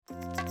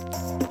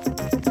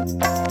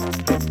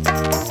All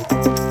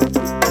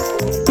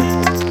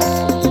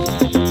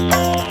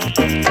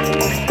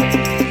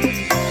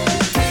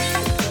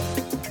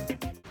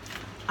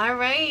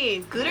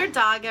right, Gooder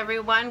Dog,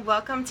 everyone.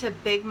 Welcome to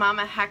Big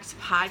Mama Hex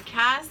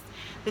Podcast.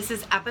 This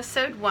is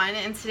episode 1,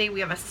 and today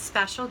we have a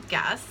special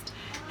guest,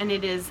 and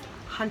it is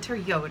Hunter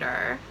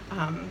Yoder.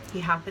 He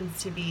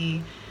happens to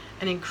be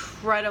an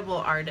incredible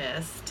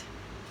artist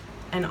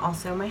and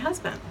also my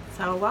husband.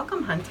 So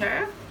welcome,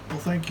 Hunter. Well,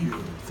 thank you.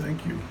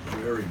 Thank you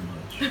very much.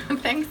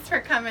 Thanks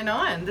for coming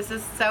on. This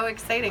is so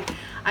exciting.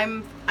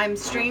 I'm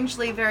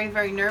strangely very,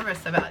 very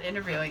nervous about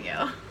interviewing you.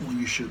 Well,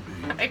 you should be.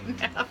 I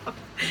know.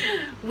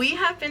 We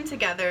have been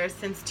together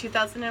since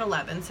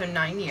 2011, so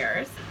 9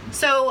 years.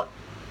 So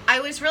I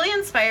was really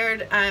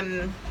inspired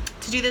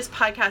to do this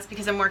podcast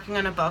because I'm working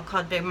on a book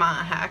called Big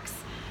Mama Hex,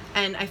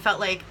 and I felt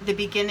like the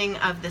beginning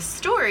of the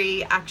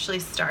story actually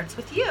starts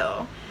with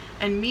you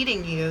and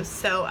meeting you.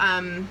 So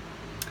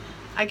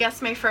I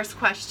guess my first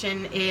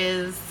question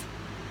is,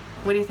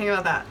 what do you think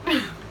about that?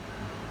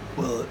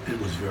 Well, it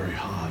was very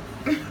hot.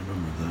 I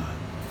remember that.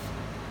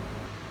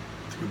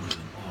 I think it was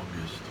in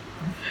August.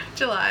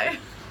 July.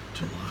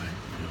 July,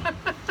 yeah.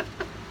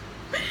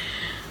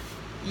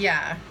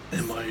 Yeah.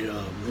 And my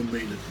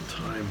roommate at the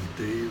time,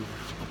 Dave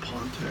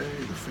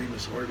Aponte, the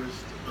famous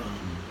artist,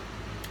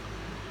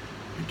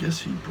 I guess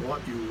he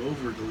brought you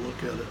over to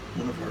look at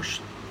one of our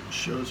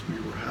shows we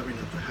were having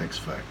at the Hex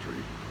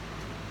Factory.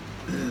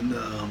 And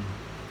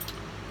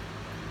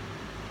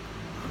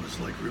I was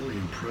like really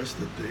impressed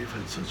that Dave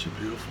had such a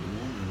beautiful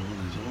woman on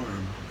his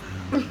arm.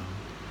 And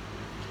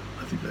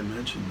I think I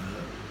mentioned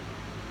that.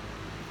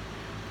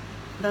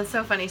 That's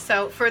so funny.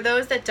 So for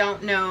those that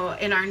don't know,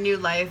 in our new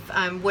life,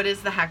 what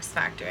is the Hex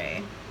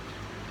Factory?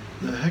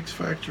 The Hex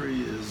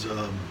Factory is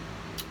the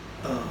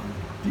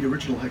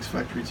original Hex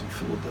Factory is in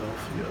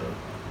Philadelphia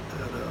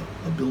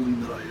at a building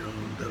that I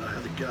owned, that I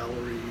had a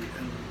gallery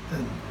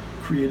and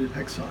created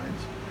hex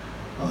signs.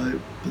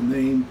 The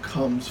name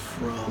comes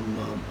from,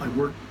 I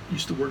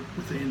used to work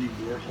with Andy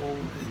Warhol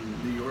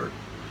in New York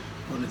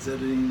on his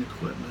editing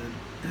equipment,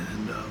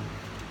 and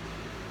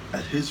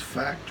at his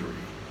factory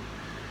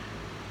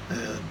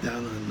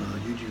down in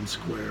Union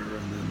Square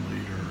and then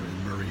later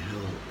in Murray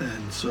Hill.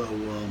 And so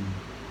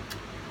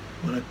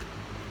when I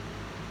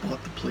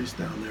bought the place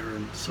down there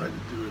and decided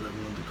to do it, I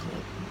wanted to call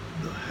it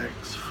the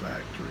Hex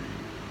Factory.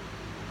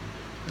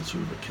 That's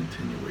sort of a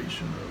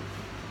continuation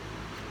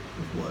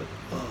of what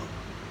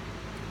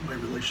my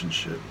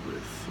relationship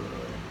with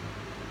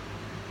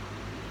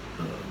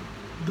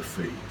the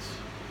Fates.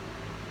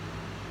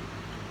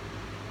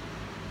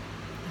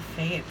 The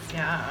Fates,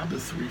 yeah. The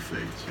 3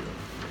 Fates,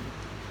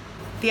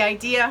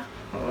 yeah.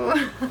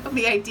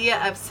 The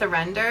idea of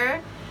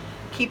surrender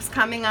keeps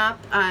coming up.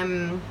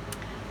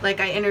 Like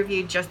I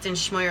interviewed Justin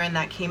Schmoyer, and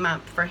that came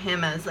up for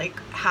him as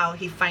like how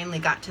he finally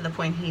got to the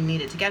point he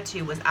needed to get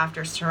to was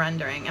after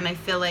surrendering. And I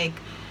feel like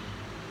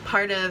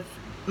part of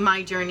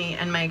my journey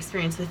and my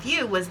experience with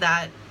you was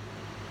that,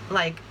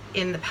 like,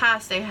 in the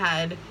past I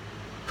had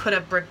put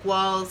up brick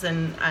walls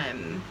and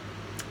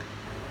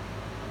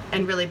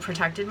really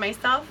protected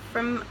myself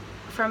from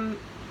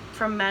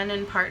men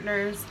and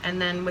partners,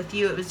 and then with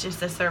you it was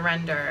just a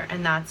surrender,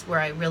 and that's where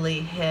I really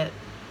hit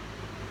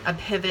a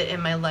pivot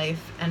in my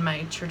life and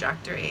my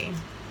trajectory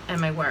and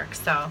my work.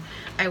 So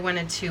I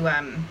wanted to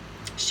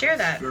share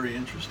that. It's very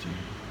interesting.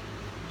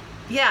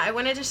 Yeah, I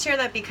wanted to share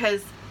that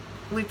because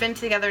we've been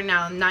together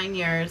now 9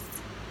 years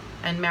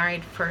and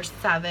married for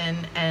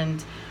 7,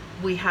 and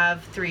we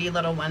have 3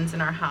 little ones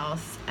in our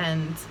house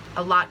and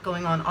a lot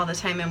going on all the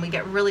time, and we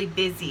get really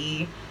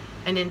busy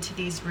and into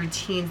these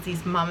routines,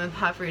 these mom and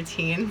pop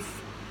routines,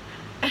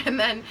 and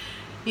then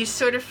you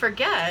sort of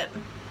forget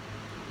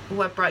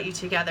what brought you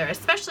together,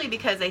 especially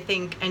because I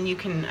think, and you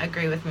can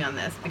agree with me on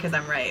this because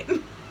I'm right,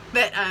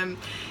 that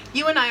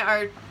you and I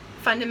are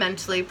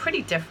fundamentally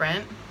pretty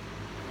different,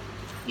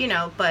 you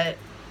know, but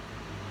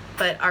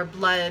our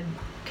blood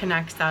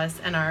connects us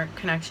and our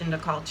connection to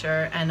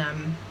culture, and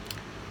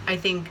I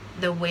think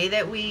the way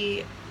that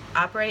we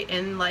operate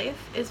in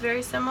life is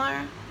very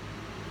similar.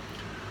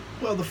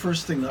 Well, the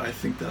first thing that I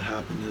think that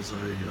happened is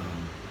I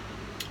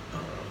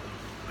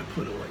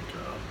put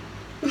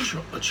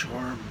a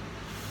charm.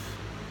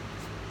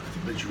 I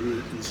think I drew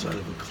it inside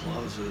of a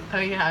closet. Oh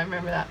yeah, I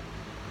remember that.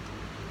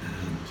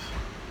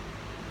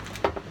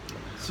 And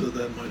so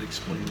that might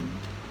explain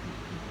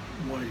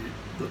why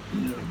the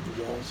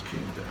walls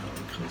came down,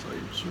 because I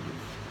sort of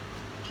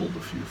pulled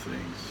a few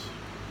things.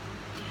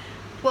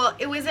 Well,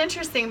 it was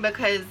interesting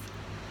because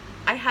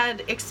I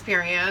had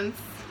experience.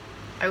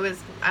 I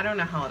don't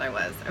know how old I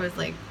was. I was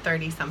like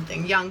 30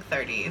 something, young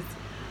 30s.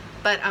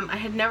 But I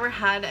had never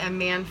had a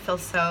man feel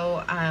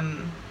so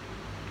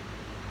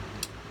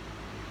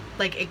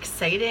like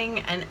exciting,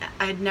 and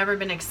I'd never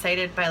been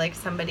excited by like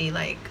somebody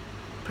like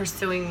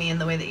pursuing me in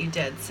the way that you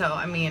did. So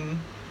I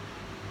mean,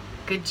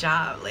 good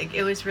job. Like,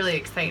 it was really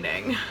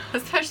exciting,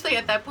 especially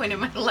at that point in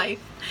my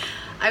life.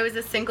 I was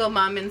a single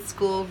mom in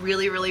school,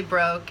 really, really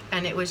broke,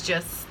 and it was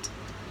just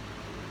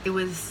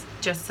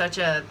such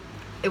a,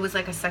 it was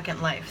like a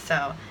second life.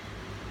 So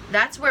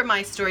that's where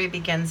my story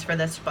begins for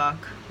this book,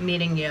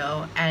 meeting you.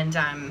 And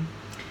I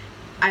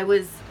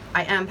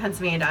am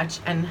Pennsylvania Dutch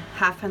and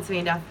half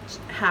Pennsylvania Dutch,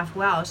 half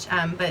Welsh,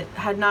 but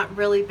had not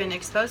really been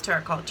exposed to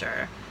our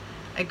culture.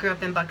 I grew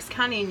up in Bucks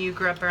County, and you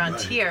grew up around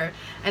here.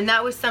 And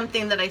that was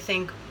something that I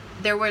think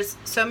there was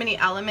so many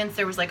elements.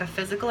 There was like a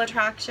physical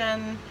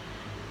attraction,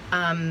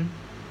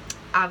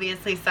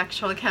 obviously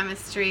sexual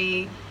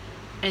chemistry,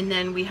 and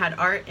then we had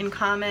art in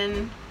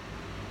common.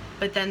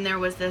 But then there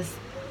was this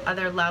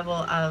other level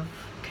of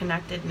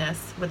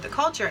connectedness with the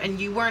culture, and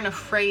you weren't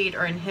afraid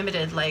or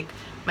inhibited like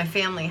my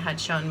family had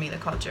shown me the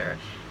culture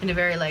in a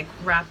very like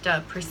wrapped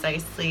up,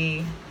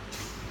 precisely,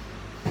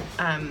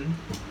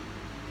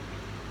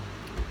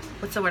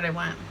 what's the word I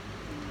want?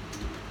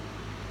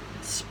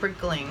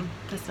 Sprinkling.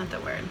 That's not the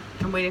word.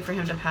 I'm waiting for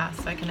him to pass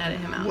so I can edit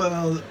him out.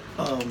 Well,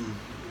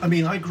 I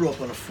mean, I grew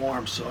up on a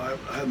farm, so I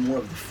had more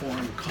of the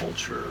farm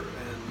culture,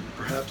 and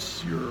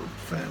perhaps your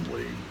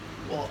family,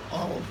 well,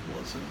 Olive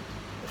wasn't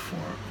a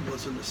farm,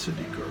 wasn't a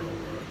city girl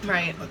or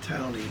a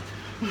townie.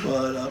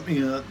 But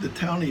the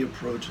townie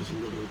approach is a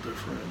little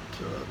different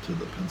to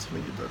the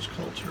Pennsylvania Dutch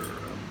culture.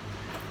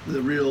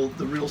 The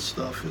real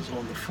stuff is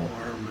on the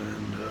farm,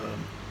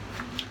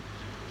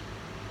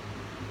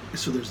 and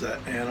so there's that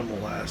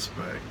animal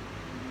aspect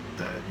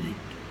that you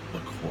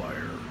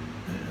acquire,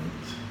 and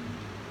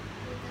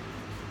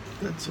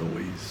that's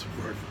always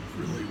worked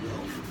really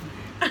well for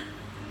me.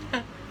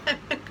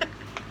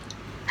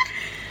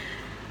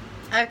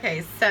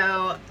 Okay,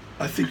 so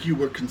I think you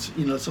were,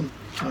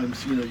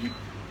 sometimes you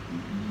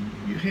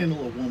handle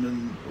a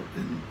woman, or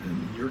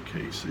in your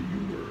case,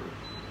 you were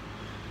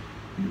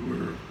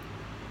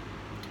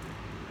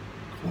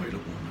quite a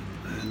woman,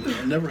 and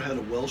I never had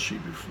a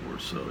Welshie before,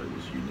 so it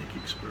was a unique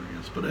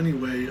experience. But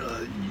anyway,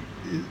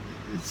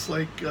 it's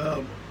like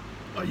I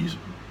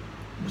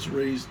was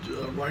raised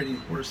riding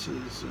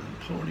horses and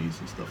ponies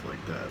and stuff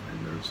like that,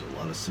 and there's a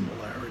lot of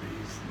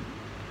similarities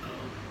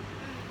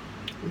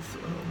with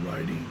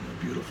riding a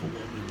beautiful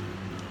woman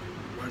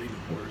and riding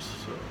a horse.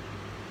 So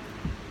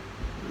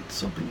it's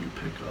something you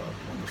pick up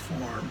on the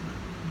farm,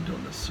 and you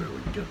don't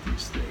necessarily get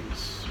these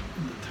things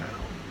in the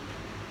town.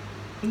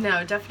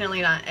 No,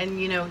 definitely not. And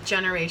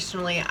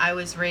generationally, I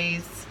was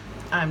raised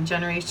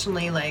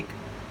generationally like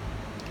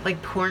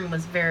porn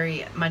was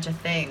very much a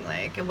thing.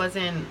 Like it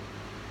wasn't,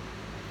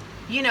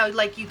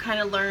 like you kind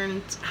of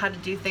learned how to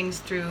do things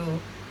through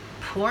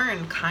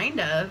porn, kind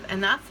of,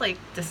 and that's like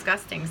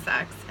disgusting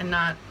sex and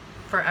not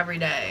for every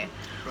day,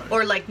 Right.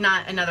 or like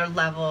not another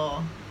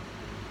level.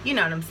 You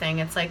know what I'm saying?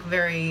 It's like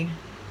very.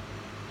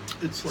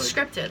 It's like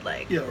scripted,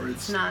 like or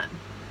it's not.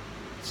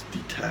 It's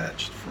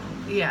detached from.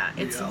 It's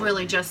reality.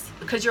 really just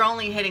because you're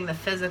only hitting the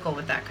physical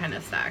with that kind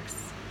of sex,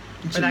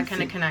 So or that you kind of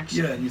think-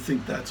 connection. Yeah, and you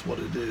think that's what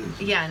it is.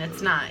 Yeah, and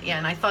it's not. Yeah,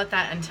 and I thought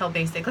that until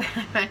basically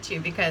I met you,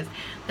 because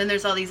then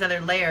there's all these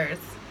other layers.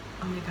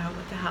 Oh my God,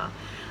 what the hell?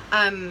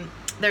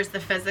 There's the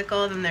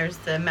physical, then there's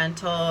the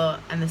mental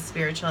and the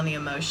spiritual and the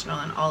emotional,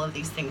 and all of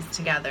these things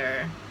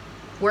together,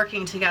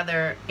 working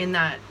together in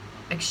that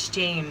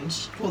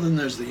exchange. Well, then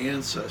there's the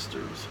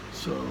ancestors,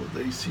 so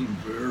they seem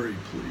very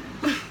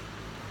pleased.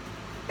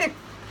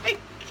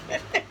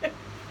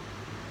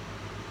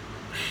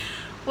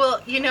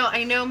 Well,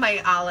 I know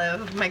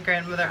my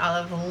grandmother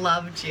Olive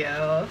loved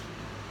you,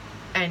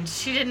 and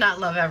she did not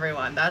love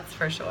everyone, that's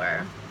for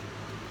sure.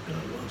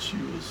 Well, she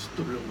was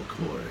the real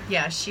McCoy.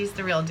 Yeah, she's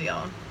the real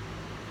deal.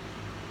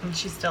 And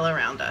she's still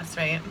around us,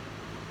 right?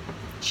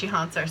 She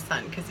haunts our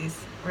son because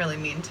he's really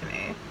mean to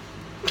me.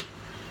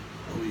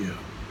 Oh yeah.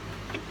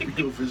 We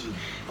go visit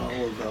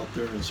Olive out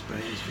there in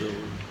Spainsville.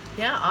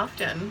 Yeah,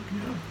 often.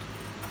 Yeah.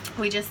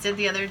 We just did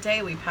the other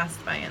day. We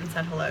passed by and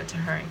said hello to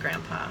her and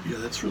Grandpa. Yeah,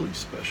 that's really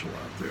special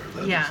out there.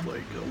 That Yeah. is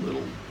like a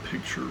little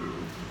picture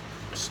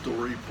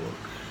storybook.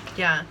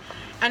 Yeah.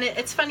 And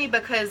it's funny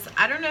because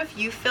I don't know if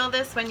you feel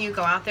this when you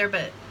go out there,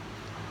 but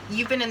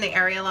you've been in the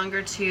area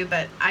longer too,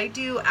 but I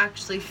do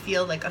actually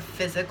feel like a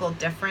physical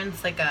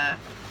difference, like a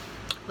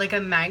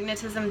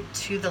magnetism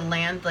to the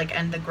land, like,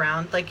 and the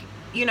ground. Like,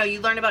 you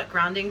learn about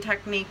grounding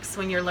techniques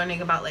when you're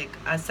learning about like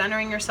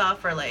centering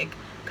yourself or like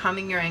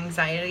calming your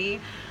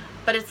anxiety.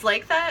 But it's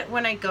like that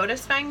when I go to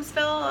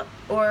Spainsville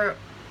or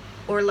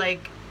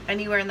like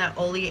anywhere in that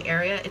Ole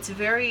area. It's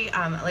very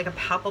like a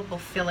palpable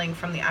feeling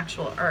from the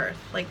actual earth,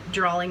 like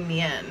drawing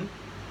me in.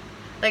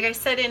 Like I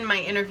said in my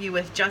interview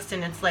with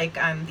Justin, it's like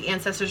the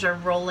ancestors are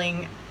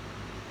rolling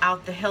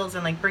out the hills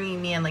and like bringing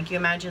me in. Like you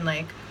imagine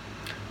like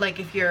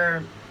if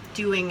you're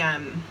doing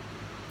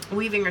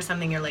weaving or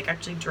something, you're like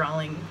actually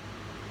drawing,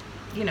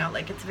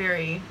 like it's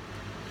very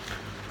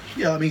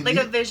Yeah, I mean, like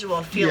a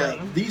visual feeling.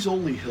 Yeah, these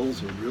Ole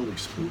Hills are really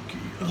spooky.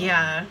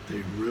 Yeah.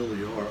 They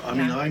really are. I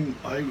Yeah. mean,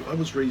 I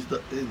was raised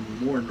in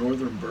more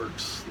northern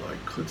Berks,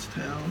 like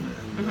Kutztown,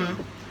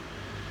 and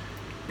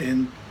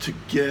and to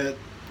get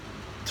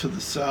to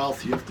the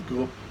south, you have to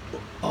go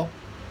up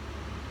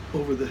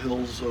over the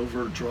hills,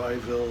 over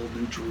Dryville,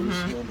 New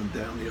Jerusalem, and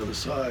down the other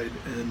side,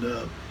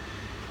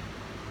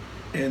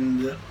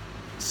 and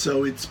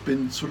so it's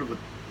been sort of a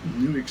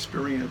new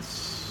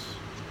experience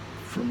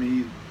for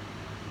me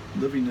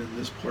living in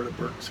this part of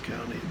Berks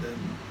County than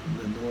in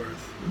the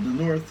north. In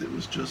the north, it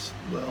was just,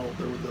 well,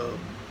 there were the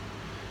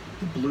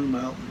Blue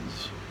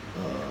Mountains,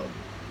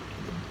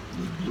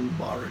 the Blue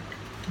Barak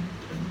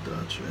in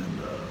Dutch, and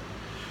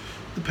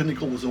the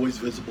Pinnacle was always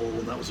visible,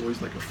 and that was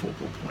always like a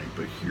focal point.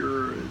 But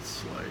here,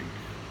 it's like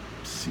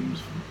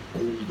seems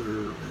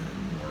older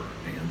and more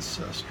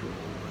ancestral,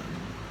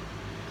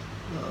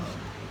 and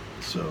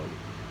so.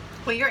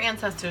 Well, your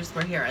ancestors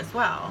were here as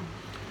well,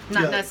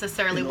 not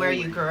necessarily where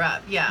you grew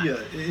up. Yeah. Yeah,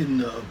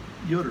 in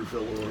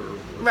Yoderville or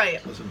right.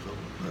 Pleasantville.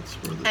 That's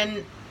where the.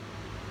 And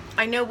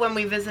I know when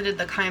we visited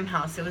the Keim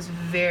house, it was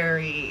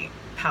very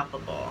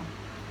palpable,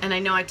 and I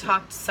know I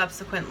talked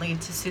subsequently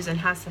to Susan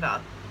Hess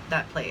about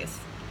that place,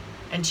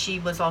 and she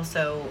was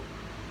also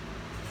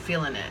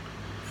feeling it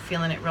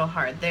real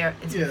hard. There,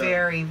 it's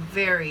very,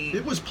 very.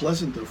 It was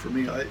pleasant though for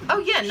me.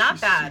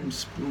 Not bad. Seemed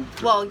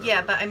spooked. Well,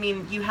 yeah, but I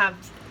mean,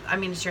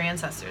 it's your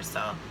ancestors,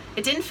 so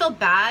it didn't feel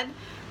bad.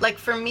 Like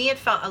for me, it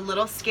felt a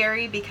little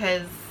scary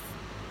because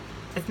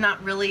it's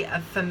not really a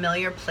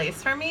familiar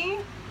place for me.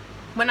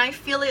 When I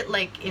feel it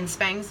like in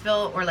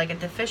Spangsville or like at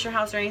the Fisher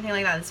House or anything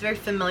like that, it's very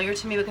familiar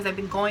to me because I've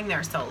been going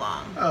there so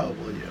long. Oh,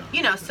 well,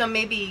 yeah. So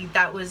maybe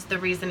that was the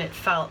reason it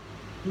felt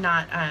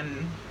not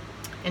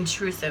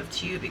intrusive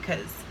to you,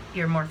 because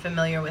you're more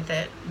familiar with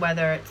it,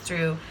 whether it's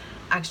through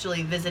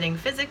actually visiting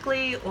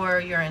physically or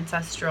your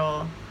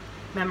ancestral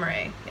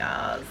memory.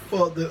 Yes.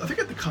 Well, I think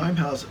at the Keim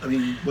house,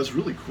 what's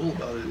really cool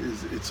about it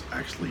is it's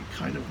actually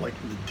kind of like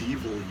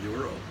medieval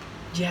Europe.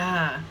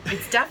 Yeah,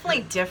 it's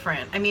definitely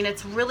different.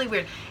 It's really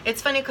weird.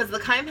 It's funny because the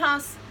Keim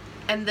house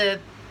and the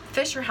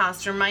Fisher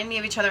house remind me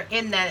of each other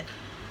in that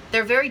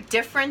they're very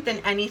different than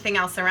anything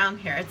else around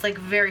here. It's like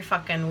very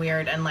fucking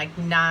weird and like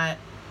not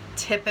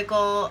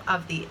typical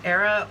of the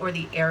era or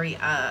the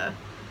area,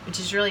 which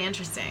is really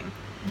interesting.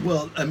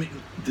 Well,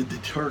 the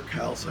Turk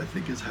house, I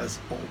think,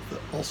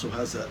 also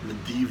has that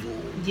medieval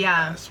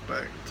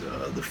aspect.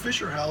 The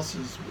Fisher house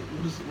is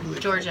what are they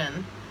Georgian.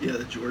 Called? Yeah,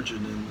 the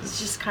Georgian. And it's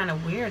just kind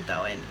of weird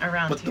though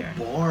around but here.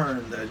 But the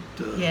barn,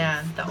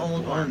 the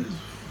old barn is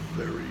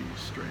very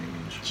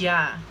strange.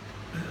 Yeah.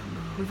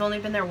 And, we've only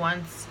been there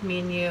once. Me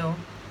and you.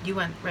 You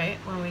went, right,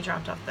 when we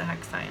dropped off the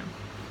hex sign.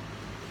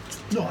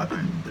 No, I've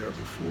been there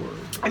before.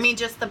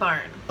 Just the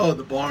barn. Oh,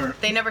 the barn.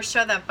 They never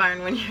show that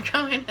barn when you're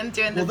going and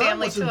doing the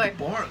family tour. Well, that wasn't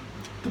the barn.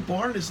 The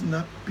barn is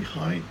not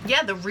behind.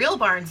 Yeah, the real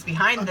barn's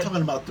behind. I'm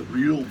talking about the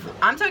real barn.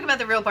 I'm talking about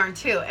the real barn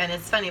too, and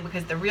it's funny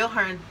because the real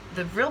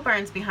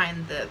barn's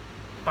behind the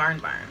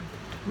barn.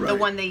 Right. The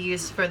one they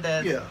use for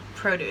the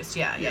produce.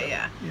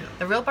 Yeah.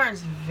 The real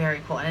barn's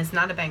very cool, and it's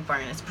not a bank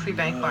barn. It's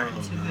pre-bank barn.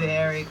 It's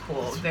very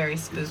cool, very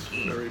spooky.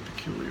 It's very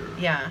peculiar.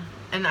 Yeah.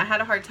 And I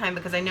had a hard time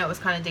because I know it was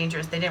kind of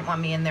dangerous. They didn't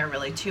want me in there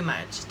really too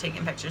much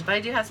taking pictures, but I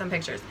do have some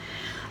pictures.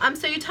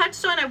 So you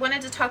touched on, I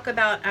wanted to talk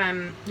about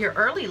your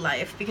early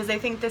life, because I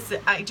think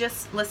I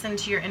just listened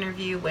to your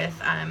interview with,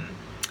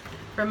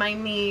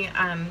 remind me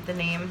the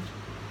name.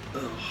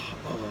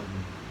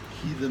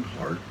 Heathen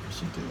Heart or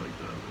something like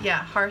that.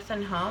 Yeah, Hearth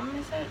and Home,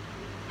 is it?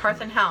 Hearth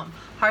and Helm.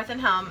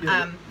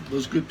 Yeah,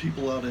 those good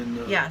people out in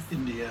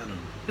Indiana.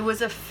 It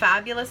was a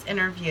fabulous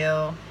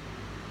interview,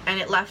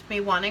 and it left me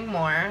wanting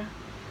more.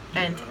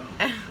 And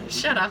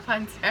shut up,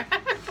 Hunter.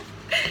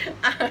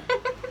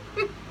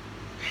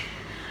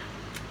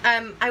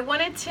 I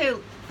wanted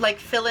to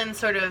fill in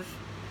sort of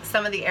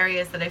some of the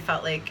areas that I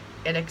felt like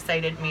it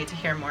excited me to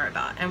hear more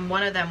about. And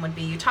one of them would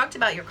be, you talked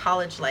about your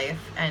college life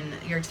and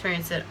your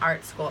experience at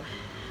art school.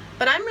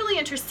 But I'm really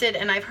interested,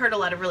 and I've heard a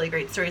lot of really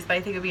great stories, but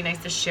I think it would be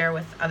nice to share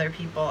with other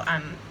people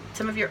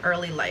some of your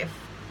early life.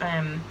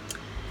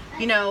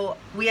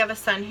 We have a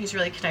son who's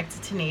really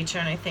connected to nature,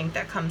 and I think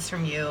that comes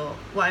from you.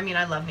 Well,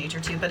 I love nature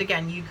too, but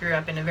again, you grew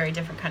up in a very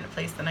different kind of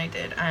place than I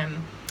did.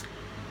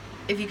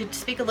 If you could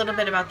speak a little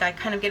bit about that,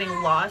 kind of getting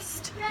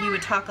lost. You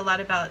would talk a lot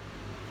about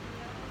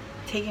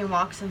taking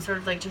walks and sort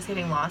of just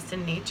getting lost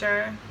in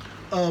nature.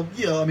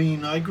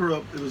 I grew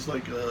up. It was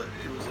like the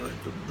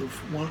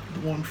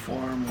one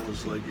farm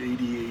was like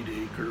 88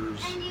 acres,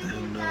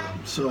 and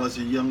so as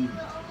a young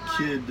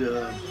kid.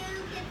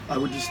 I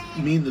would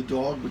me and the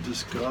dog would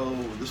just go.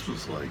 This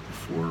was like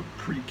before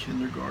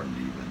pre-kindergarten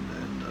even,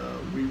 and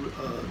we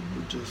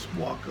would just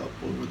walk up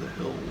over the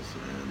hills.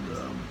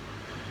 And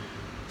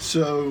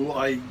so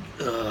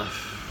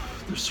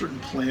there's certain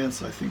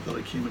plants I think that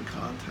I came in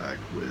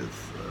contact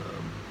with,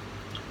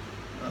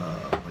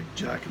 like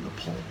Jack in the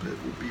Pulpit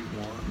would be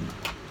one,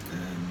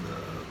 and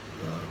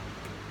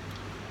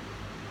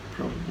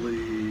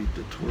probably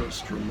Datura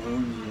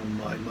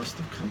stramonium I must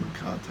have come in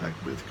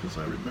contact with because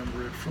I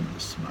remember it from the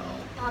smell.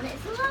 Mom,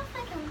 it's a lot if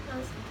I can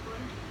close the door.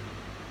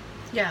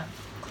 Yeah,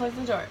 close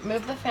the door.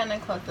 Move the fan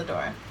and close the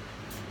door.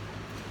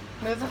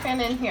 Move the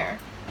fan in here.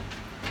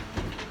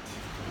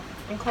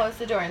 And close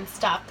the door and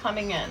stop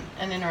coming in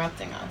and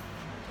interrupting us.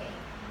 Okay.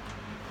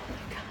 Oh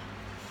my God.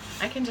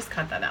 I can just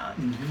cut that out.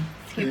 Mm-hmm.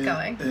 Let's keep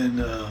going.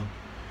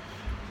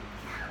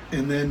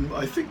 And then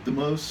I think the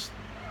most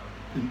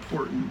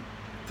important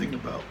thing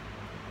about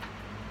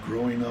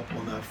growing up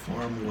on that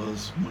farm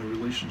was my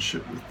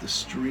relationship with the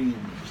stream.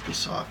 It was the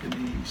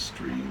Saucony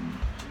stream.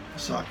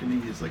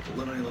 Saucony is like a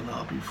Lenni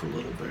Lenape for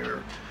Little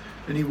Bear.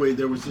 Anyway,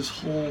 there was this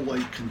whole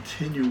like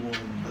continuum,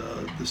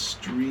 the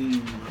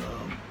stream,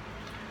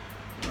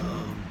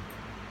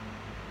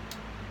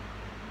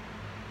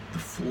 the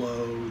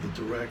flow, the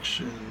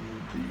direction,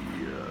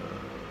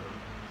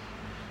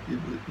 it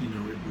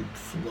would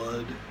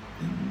flood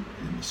in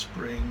the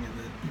spring and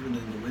then even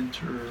in the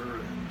winter,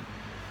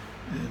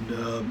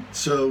 and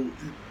so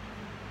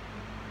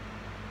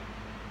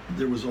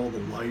there was all the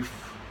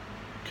life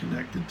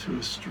connected to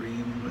a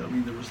stream. I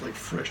mean, there was like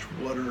fresh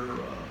water,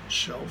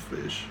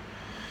 shellfish.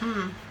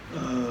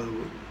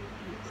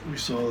 We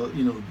saw,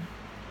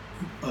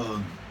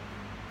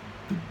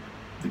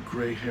 the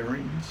gray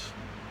herrings,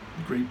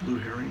 the great blue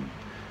herring.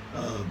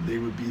 They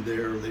would be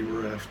there. They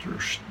were after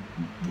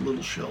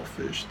little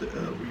shellfish.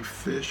 We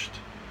fished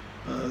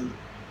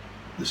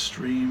the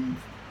stream,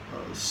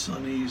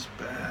 sunnies,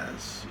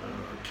 bass,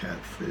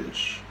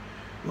 catfish,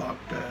 rock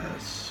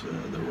bass.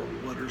 There were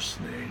water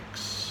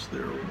snakes.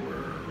 There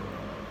were,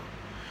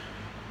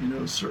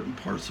 certain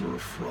parts there were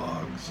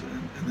frogs,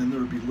 and then there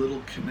would be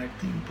little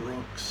connecting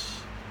brooks.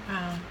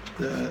 Wow.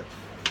 That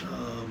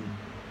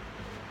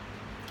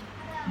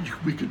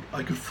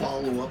I could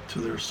follow up to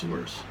their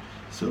source.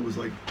 So it was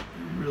like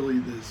really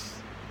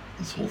this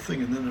whole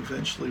thing, and then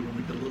eventually when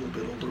we got a little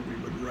bit older, we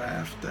would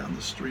raft down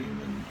the stream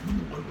and when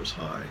the water was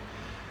high.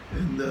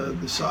 And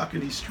the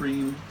Saucony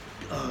stream,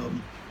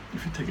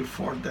 if you take it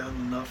far down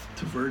enough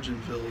to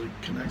Virginville, it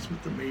connects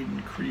with the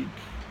Maiden Creek,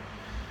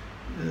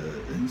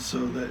 and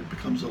so that it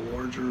becomes a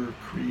larger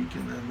creek,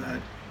 and then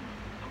that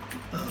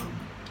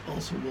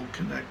also will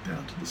connect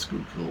down to the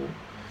Schuylkill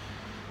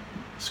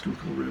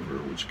River,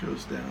 which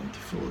goes down to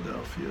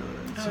Philadelphia.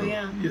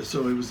 And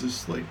so it was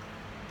this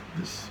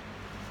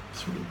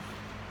sort of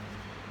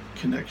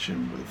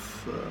connection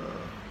with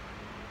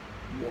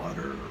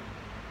water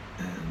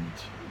and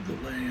the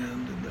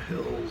land and the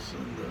hills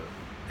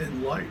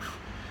and life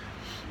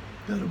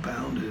that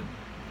abounded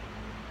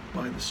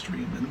by the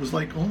stream. And it was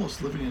like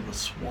almost living in a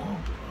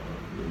swamp.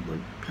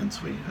 Like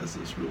Pennsylvania has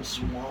this real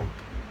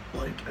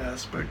swamp-like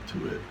aspect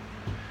to it.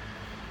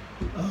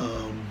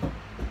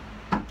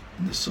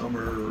 In the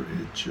summer,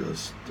 it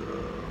just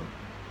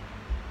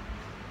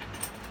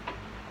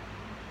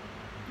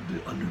the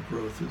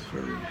undergrowth is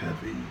very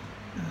heavy,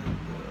 and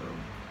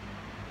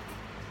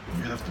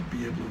you have to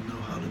be able to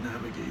know how to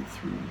navigate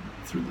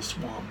through the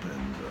swamp.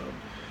 And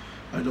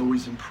I'd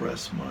always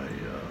impress my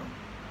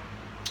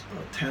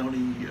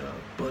townie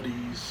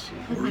buddies,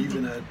 or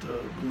even at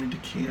going to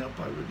camp,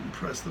 I would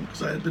impress them,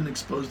 because I had been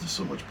exposed to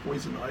so much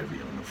poison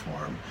ivy on the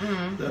farm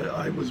that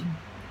I was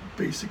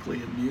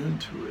basically immune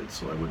to it.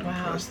 So I would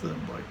impress them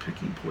by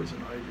picking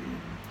poison ivy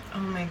Oh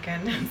my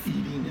goodness. and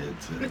eating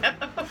it. And,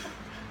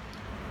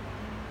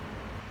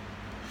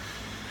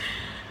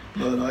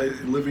 but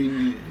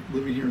living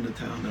here in the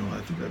town now,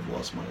 I think I've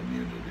lost my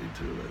immunity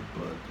to it,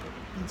 but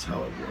that's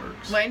how it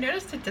works. Well, I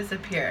noticed it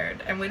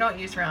disappeared, and we don't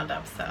use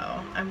Roundup,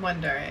 so I'm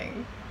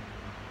wondering.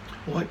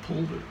 Well, I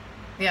pulled it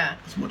Yeah.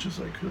 as much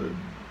as I could.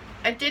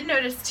 I did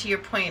notice, to your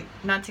point,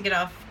 not to get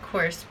off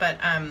course, but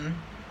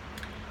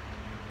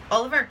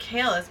all of our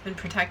kale has been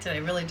protected, I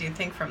really do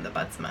think, from the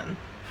Buttsman,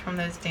 from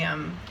those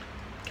damn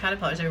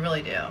caterpillars. I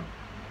really do.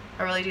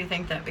 I really do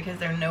think that, because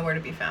they're nowhere to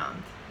be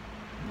found.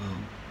 Well,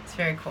 It's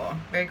very cool.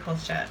 Very cool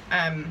shit.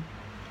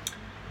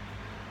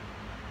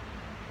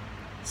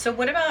 So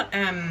what about,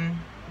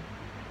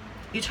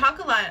 you talk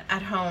a lot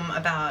at home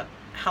about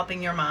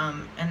helping your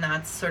mom, and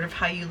that's sort of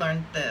how you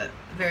learned the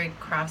very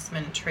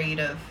craftsman trade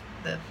of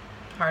the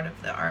part of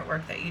the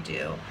artwork that you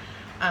do,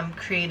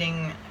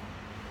 creating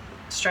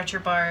stretcher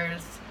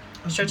bars,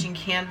 stretching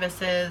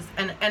canvases,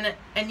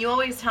 and you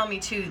always tell me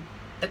too,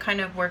 the kind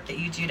of work that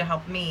you do to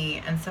help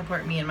me and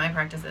support me in my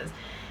practices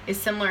is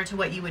similar to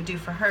what you would do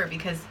for her,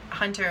 because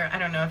Hunter, I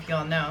don't know if you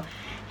all know,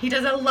 he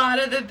does a lot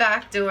of the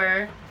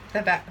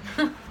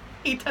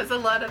he does a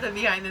lot of the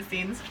behind the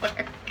scenes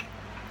work.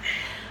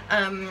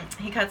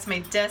 He cuts my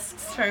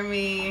discs for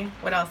me.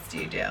 What else do?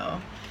 You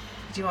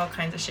do all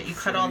kinds of shit. You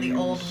cut all the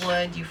old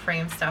wood, you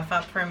frame stuff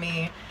up for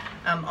me.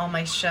 All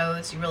my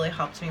shows, you really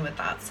helped me with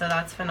that. So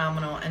that's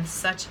phenomenal, and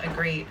such a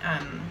great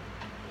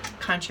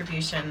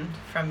contribution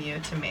from you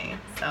to me.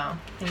 So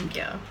thank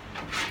you.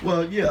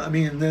 well, yeah, I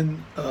mean, and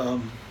then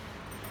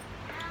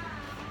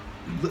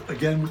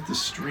again with the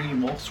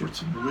stream, all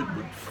sorts of wood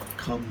would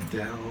come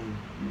down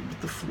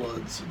with the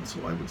floods, and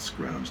so I would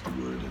scrounge the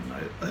wood.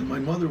 And my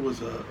mother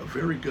was a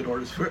very good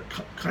artist,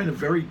 kind of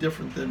very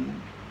different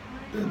than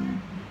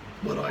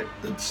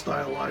the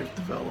style I've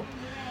developed.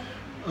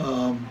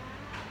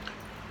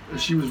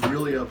 She was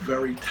really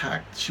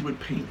she would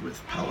paint with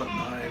palette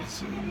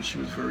knives, and she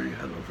was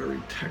had a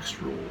very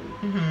textural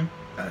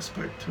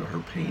aspect to her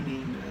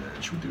painting,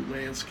 and she would do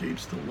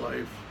landscapes to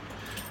life.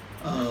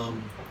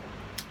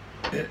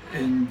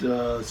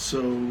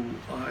 So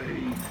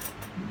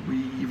we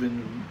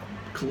even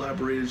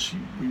collaborated.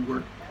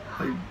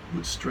 I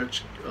would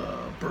stretch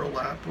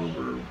burlap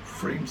over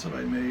frames that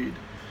I made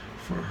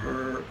for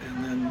her,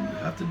 and then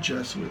have to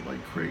gesso it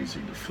like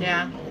crazy to fill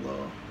in all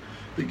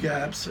the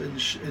gaps,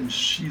 and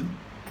she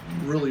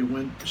really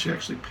went. She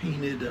actually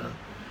painted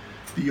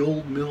the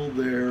old mill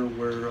there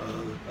where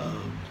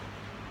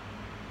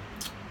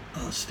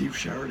Steve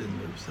Sheridan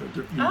lives.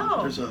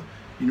 There's a,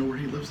 you know where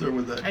he lives there,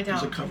 where that I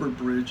there's a don't. covered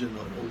bridge and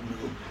an old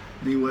mill.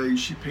 Anyway,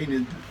 she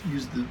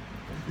used the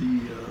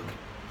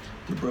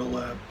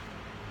burlap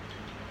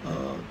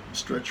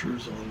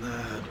stretchers on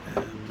that,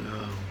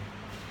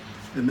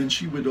 and then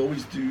she would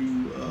always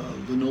do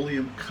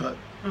linoleum cut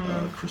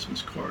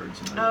Christmas cards.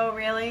 And Oh,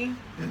 really?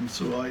 and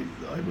so I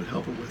would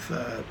help her with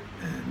that,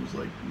 and it was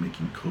like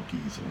making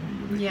cookies only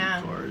you're making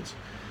Yeah. cards.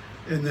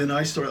 And then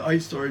I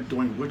started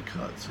doing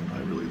woodcuts, and I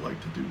really like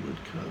to do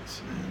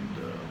woodcuts, and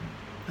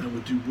I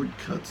would do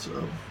woodcuts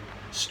of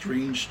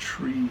strange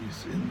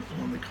trees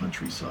on the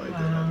countryside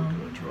that I Wow. would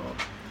go and draw.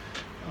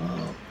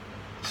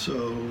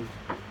 So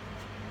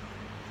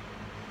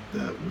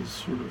that was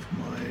sort of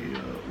my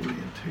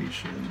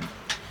orientation.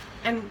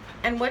 And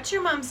what's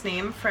your mom's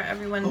name for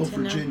everyone Oh, to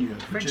know? Virginia.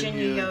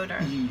 Virginia Yoder.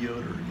 E.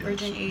 Yoder, yes.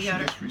 Virginia E. She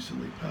Yoder. just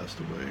recently passed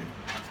away.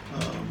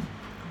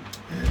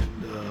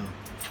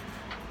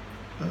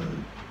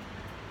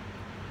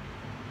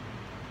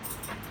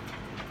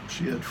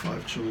 She had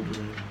 5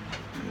 children,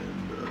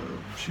 and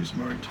she's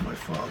married to my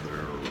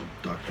father,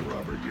 Dr.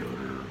 Robert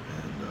Yoder.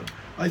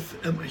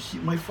 And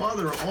my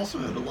father also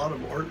had a lot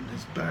of art in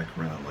his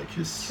background. Like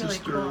his It's really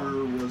sister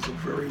cool. was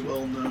very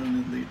well known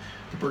in the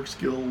Berks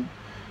Guild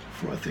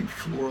for, I think,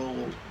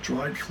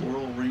 dried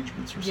floral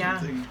arrangements or Yeah.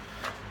 something.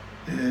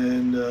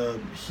 And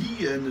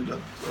he ended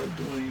up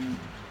doing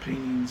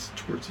paintings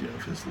towards the end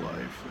of his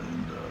life,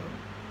 and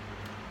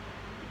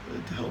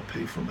to help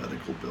pay for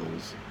medical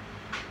bills.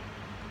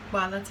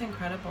 Wow, that's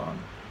incredible.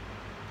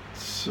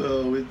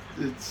 So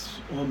it's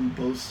on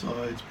both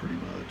sides pretty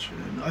much,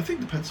 and I think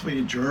the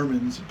Pennsylvania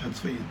Germans and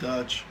Pennsylvania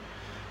Dutch,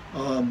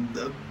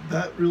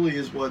 that really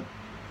is what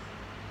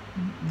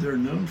they're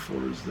known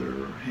for, is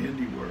their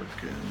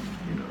handiwork,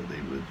 and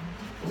they would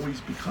always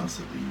be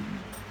constantly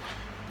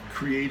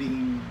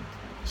creating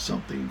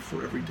something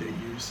for everyday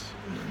use,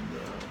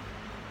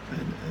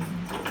 and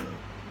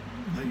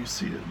now you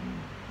see it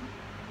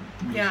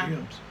in the Yeah.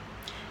 museums.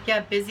 Yeah,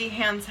 busy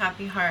hands,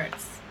 happy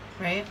hearts,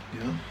 right?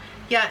 Yeah.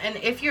 Yeah, and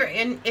if you're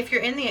in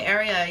the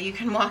area, you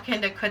can walk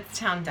into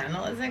Kutztown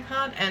Dental, is it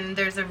called? And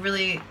there's a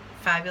really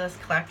fabulous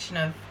collection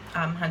of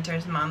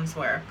Hunter's mom's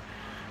work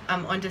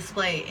on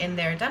display in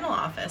their dental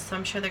office. So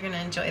I'm sure they're going to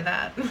enjoy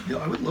that. Yeah,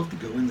 I would love to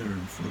go in there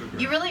and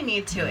photograph. You really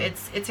need to. Yeah.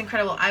 It's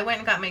incredible. I went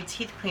and got my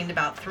teeth cleaned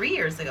about 3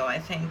 years ago, I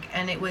think,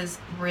 and it was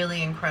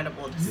really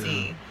incredible to Yeah.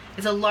 see.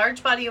 It's a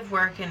large body of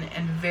work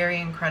and very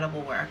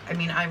incredible work. I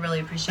mean, I really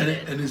appreciate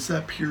it. And it's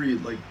that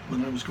period, like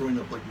when I was growing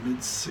up, like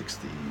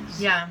mid-60s.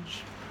 Yeah.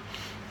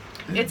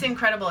 And It's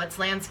incredible. It's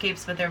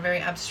landscapes, but they're very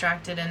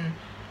abstracted, and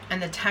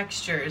the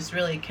textures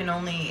really you can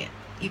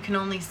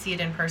only see it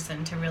in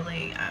person to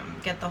really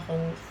get the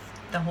whole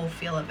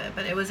feel of it.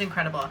 But it was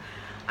incredible.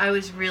 I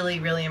was really,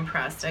 really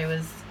impressed. I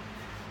was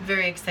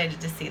very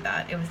excited to see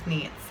that. It was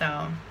neat.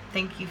 So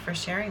thank you for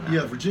sharing that.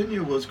 Yeah,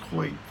 Virginia was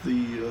quite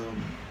the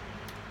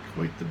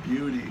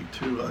beauty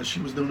too.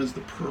 She was known as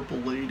the Purple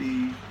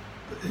Lady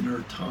in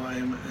her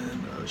time,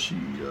 and she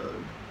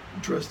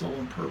dressed all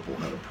in purple,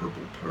 had a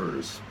purple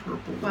purse,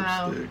 purple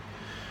Wow. lipstick.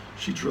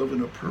 She drove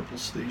in a purple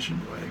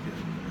station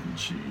wagon, and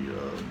she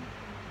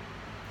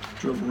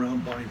drove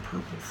around buying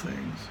purple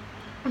things.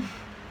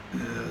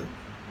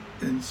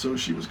 And so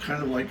she was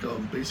kind of like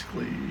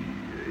basically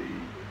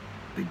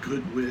a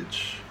good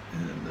witch,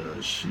 and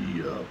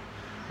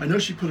I know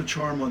she put a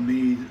charm on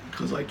me,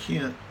 because I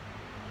can't,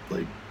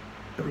 like,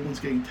 everyone's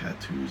getting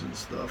tattoos and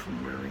stuff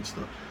and wearing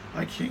stuff.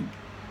 I can't,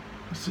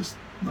 it's just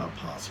not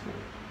possible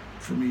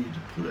for me to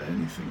put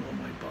anything on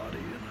my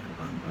body,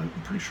 and I'm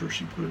pretty sure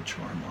she put a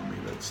charm on me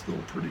that's still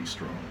pretty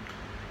strong.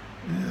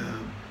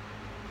 And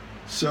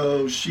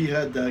so she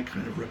had that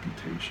kind of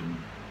reputation.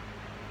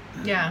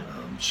 And, Yeah.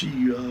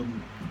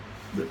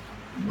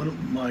 one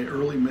of my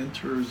early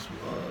mentors,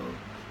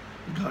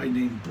 a guy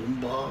named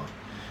Bumba,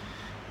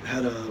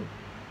 had a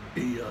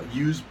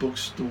used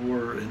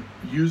bookstore and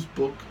used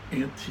book,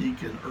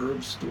 antique, and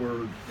herb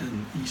store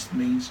in East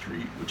Main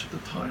Street, which at the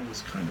time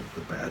was kind of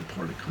the bad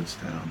part of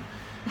Kutztown.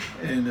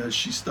 And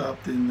she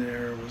stopped in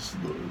there.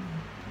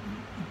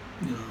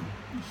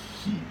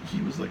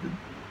 He was like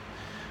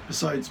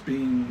besides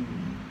being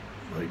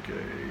like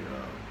a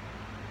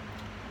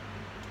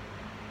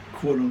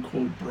quote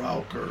unquote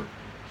Brauker,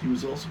 he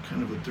was also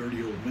kind of a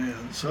dirty old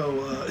man.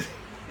 So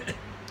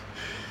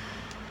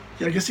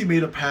yeah, I guess he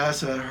made a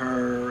pass at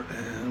her,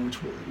 and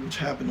which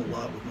happened a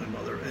lot with my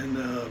mother. And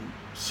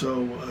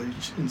so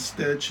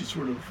instead, she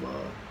sort of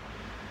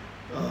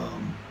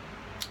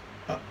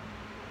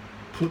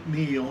put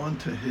me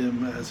onto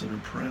him as an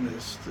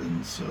apprentice.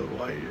 And so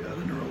at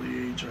an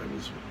early age, I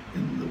was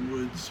in the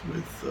woods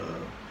with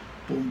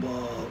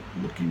Bumba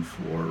looking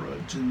for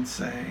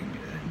ginseng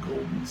and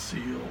golden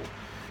seal,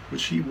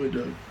 which he would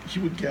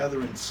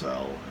gather and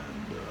sell,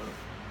 and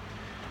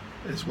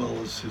as well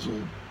as his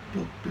old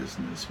book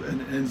business.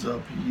 And he ends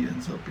up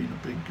being a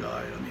big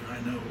guy. I mean, I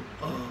know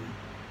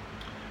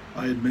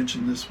I had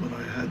mentioned this when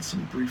I had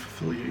some brief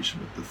affiliation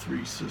with the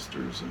Three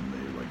Sisters, and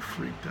they like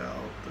freaked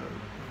out that,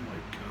 oh my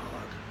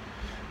God,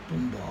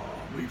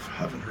 Bumba, we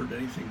haven't heard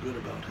anything good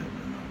about him.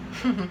 And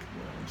I'm like,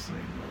 well, I'm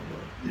saying,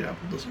 well, the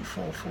apple doesn't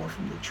fall far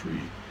from the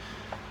tree.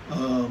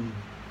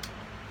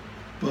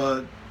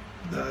 But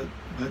that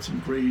had some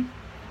great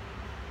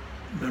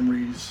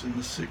memories in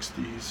the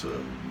 '60s.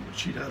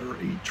 She'd had her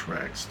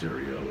 8-track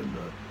stereo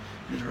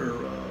in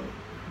her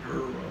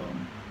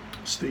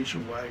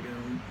station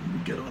wagon.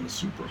 We'd get on a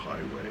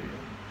superhighway,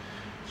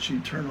 and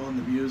she'd turn on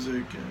the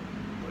music,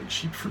 and like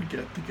she'd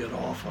forget to get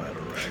off at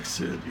her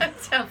exit. That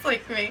sounds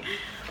like me.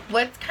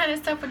 What kind of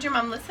stuff would your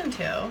mom listen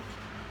to?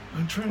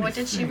 I'm trying What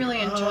to did she think.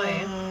 really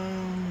enjoy?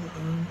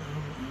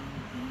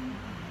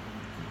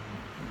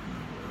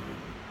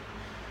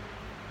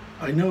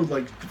 I know,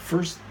 like, the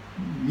first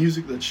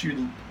music that she'd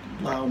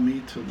allow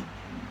me to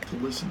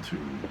listen to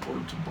or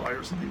to buy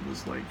or something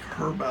was like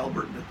Herb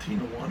Albert and the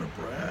Tijuana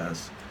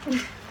Brass.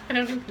 I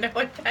don't even know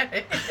what that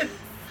is.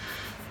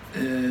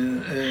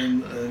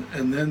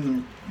 And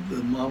then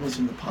the Mamas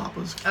and the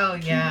Papas. Oh,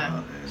 came yeah,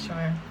 out, and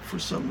sure. for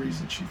some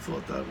reason she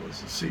thought that was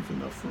safe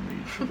enough for me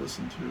to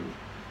listen to.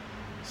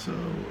 So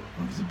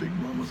I was a big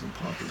Mamas and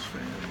Papas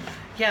fan.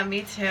 Yeah,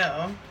 me too.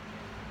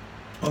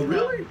 Oh,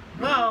 really?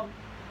 Well,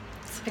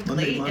 it's a big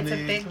lady. It's a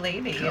Monday, big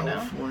lady,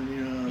 California.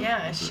 you know.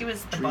 Yeah, she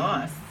was the Dream.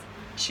 boss.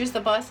 She was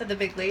the boss of the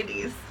big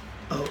ladies.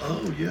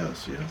 Oh,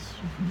 yes.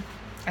 Mm-hmm.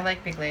 I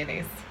like big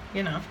ladies,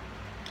 you know.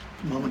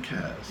 Mama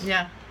Cass.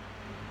 Yeah.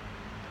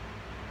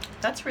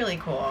 That's really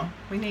cool.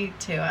 We need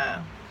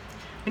to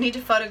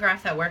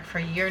photograph that work for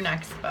your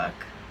next book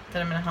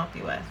that I'm going to help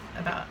you with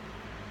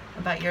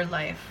about your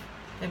life.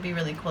 It'd be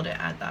really cool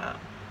to add that.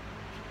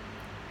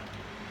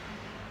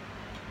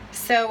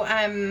 So,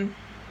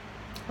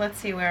 let's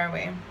see, where are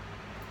we?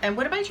 And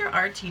what about your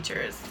art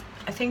teachers?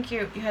 I think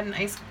you had a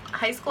nice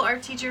high school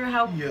art teacher.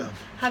 Yeah.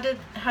 How did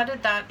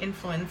that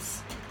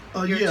influence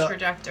your Yeah.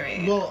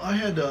 trajectory? Well, I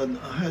had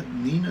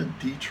Nina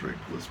Dietrich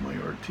was my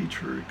art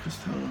teacher at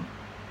Kutztown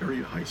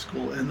Area High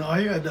School, and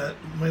I had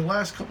my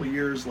last couple of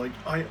years, like,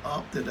 I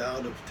opted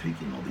out of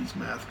taking all these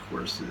math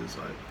courses.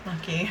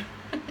 Lucky.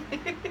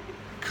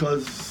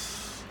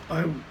 Because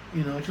I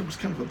was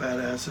kind of a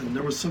badass, and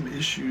there was some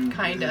issue.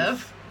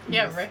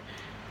 Yeah, right.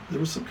 There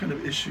was some kind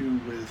of issue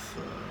with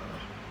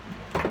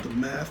the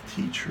math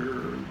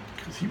teacher,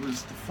 because he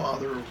was the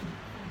father of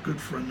a good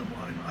friend of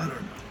mine. I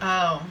don't know.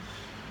 Oh.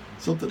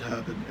 Something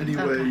happened.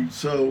 Anyway, Okay.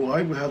 so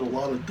I had a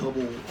lot of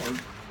double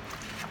art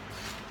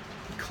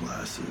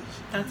classes.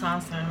 That's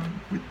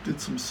awesome. We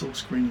did some silk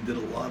screening, did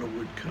a lot of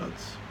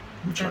woodcuts,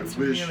 which That's I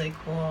wish really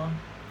cool.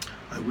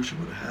 I would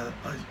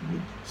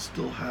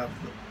still have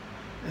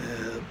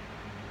them.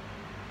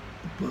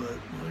 But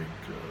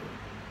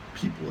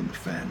people in the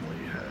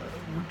family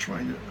were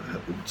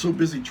so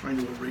busy trying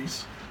to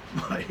erase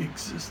my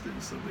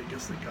existence that I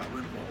guess they got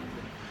rid of all of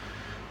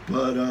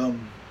them.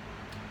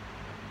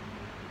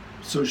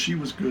 But so she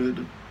was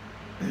good,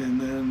 and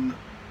then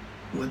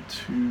went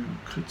to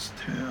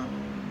Kutztown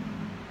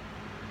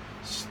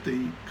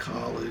State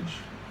College,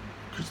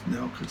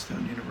 now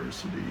Kutztown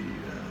University,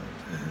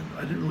 and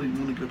I didn't really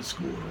want to go to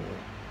school at all.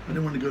 I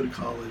didn't want to go to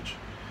college.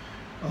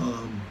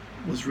 I'm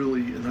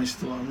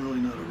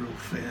really not a real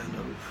fan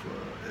of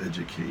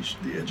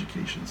the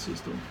education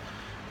system.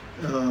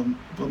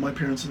 But my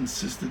parents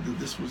insisted that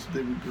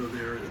they would go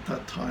there. At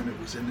that time, it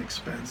was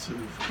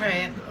inexpensive.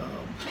 Right.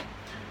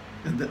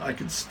 And that I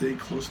could stay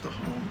close to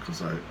home,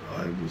 because I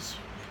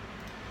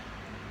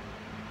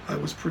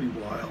was pretty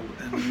wild,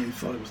 and they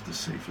thought it was the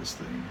safest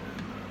thing.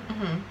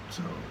 And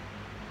so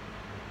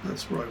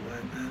that's where I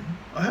went, and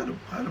I had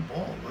a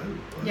ball.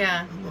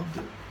 I loved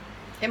it.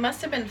 It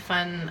must have been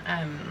fun,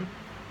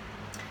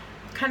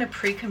 kind of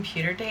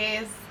pre-computer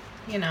days,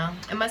 you know.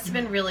 It must have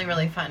been really,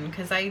 really fun,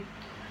 because I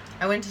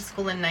went to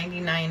school in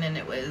 '99,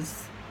 and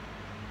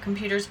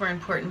computers were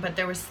important, but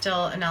there was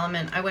still an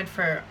element. I went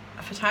for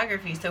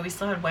photography, so we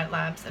still had wet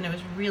labs, and it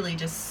was really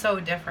just so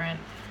different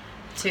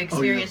to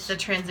experience the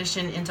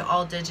transition into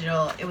all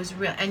digital. It was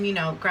real,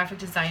 and graphic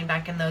design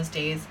back in those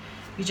days,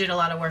 you did a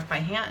lot of work by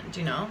hand,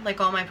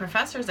 like all my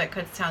professors at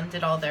Kutztown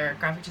did all their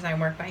graphic design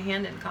work by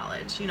hand in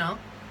college,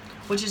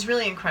 which is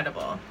really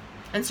incredible.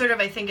 And sort of,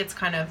 I think it's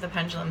kind of the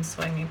pendulum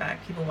swinging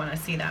back. People want to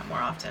see that more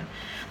often.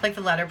 Like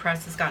the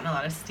letterpress has gotten a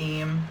lot of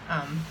steam.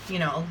 A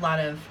lot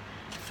of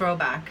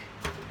throwback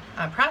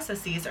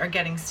processes are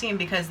getting steam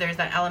because there's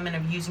that element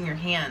of using your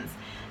hands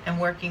and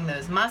working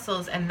those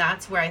muscles. And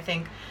that's where I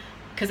think,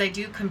 because I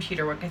do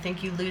computer work, I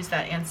think you lose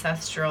that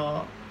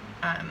ancestral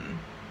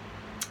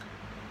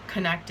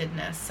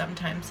connectedness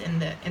sometimes in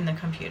the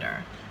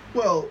computer.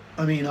 Well,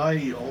 I mean,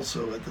 I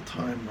also at the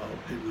time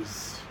it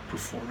was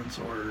performance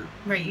art.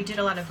 Right, you did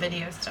a lot of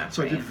video stuff.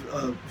 So right? I did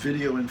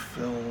video and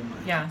film.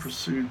 I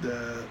pursued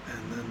that,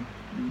 and then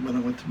when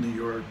I went to New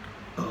York,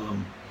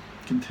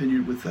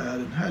 continued with that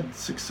and had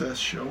success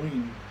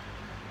showing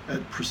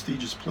at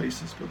prestigious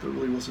places, but there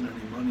really wasn't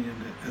any money in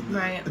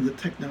it, and the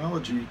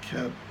technology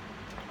kept,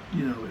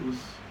 it was,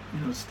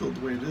 it's still the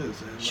way it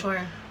is, and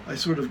sure. I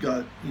sort of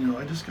got,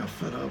 I just got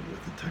fed up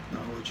with the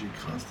technology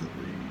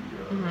constantly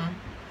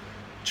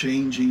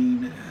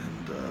changing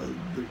and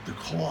the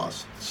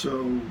cost.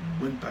 So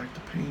went back to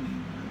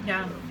painting. And,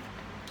 Yeah.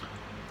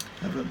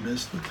 Haven't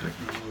missed the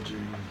technology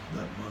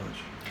that much.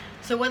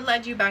 So what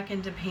led you back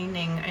into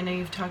painting? I know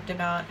you've talked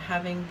about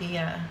having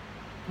the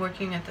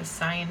working at the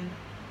sign,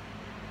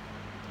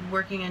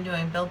 working and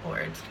doing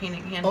billboards,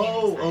 painting, hand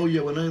painting. Oh yeah.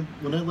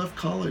 When I left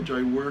college,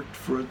 I worked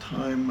for a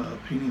time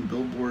painting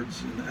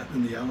billboards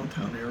in the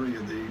Allentown area.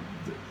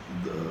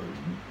 The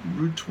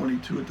Route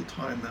 22 at the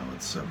time, now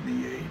it's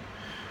 78,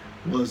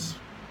 was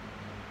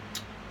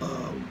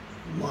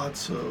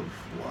lots of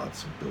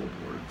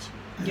billboards.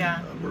 And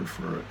Yeah. I worked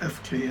for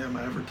FKM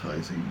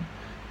Advertising,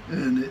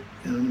 and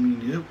I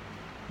mean it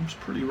was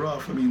pretty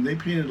rough. I mean, they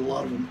painted a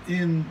lot of them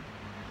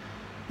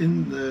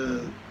in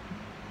the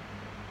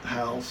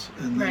house,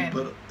 and then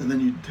Right. and then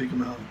you'd take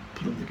them out and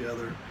put them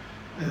together.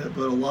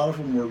 But a lot of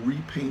them were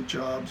repaint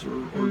jobs or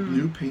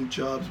new paint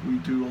jobs we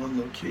do on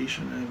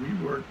location, and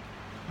we worked.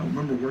 I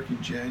remember working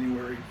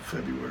January,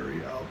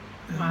 February out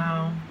in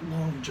Wow.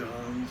 long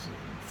johns and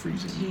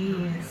freezing your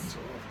Jeez. hands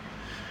off.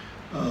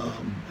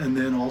 And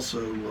then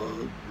also,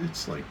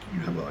 it's like you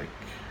have like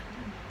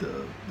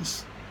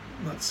this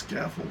not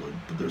scaffolded,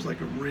 but there's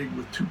like a rig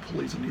with two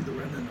pulleys on either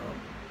end and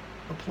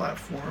a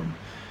platform.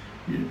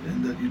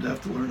 And that you'd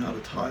have to learn how to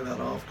tie that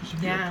off because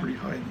you'd be Yeah. up pretty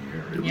high in the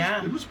air.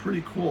 Yeah. It was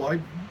pretty cool.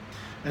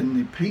 And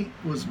the paint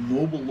was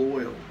Mobil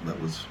Oil. That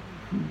was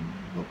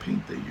what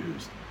paint they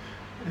used.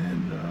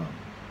 And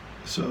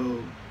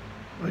so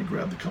I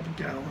grabbed a couple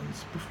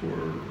gallons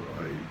before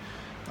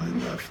I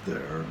left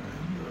there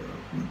and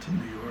went to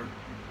New York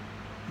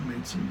and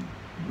made some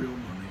real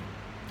money.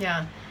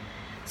 Yeah.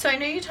 So I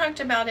know you talked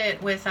about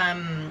it with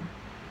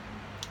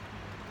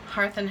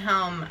Hearth and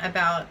Helm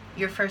about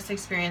your first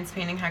experience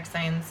painting hex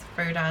signs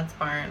for your dad's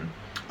barn.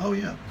 Oh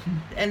yeah.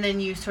 And then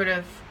you sort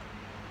of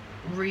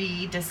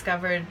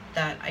rediscovered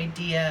that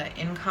idea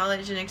in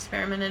college and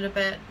experimented a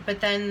bit. But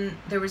then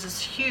there was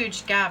this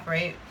huge gap,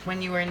 right,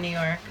 when you were in New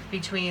York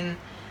between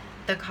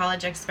the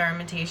college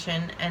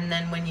experimentation and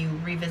then when you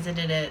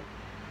revisited it.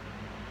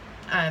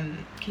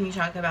 Can you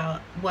talk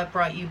about what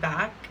brought you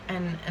back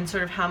and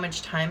sort of how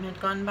much time had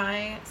gone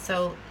by?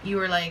 So you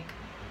were like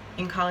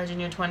in college in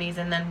your 20s,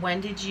 and then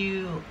when did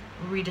you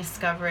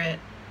rediscover it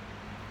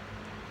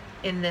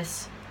in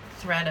this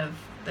thread of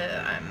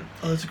the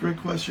Oh, that's a great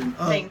question.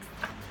 thanks.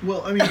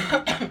 Well, I mean,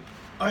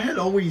 I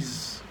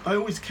always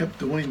kept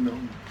doing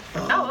them.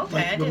 Oh,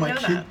 okay. I didn't know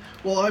that.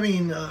 Well, I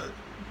mean,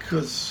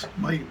 because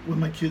when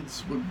my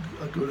kids would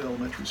go to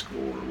elementary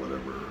school or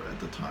whatever, at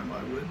the time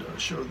I would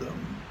show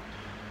them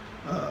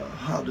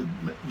how to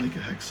make a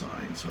hex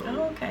sign. So.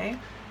 Oh, okay.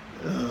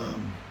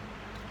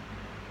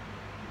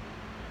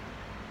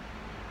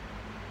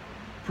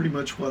 Pretty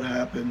much what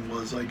happened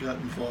was I got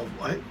involved.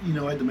 I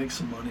had to make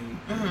some money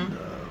and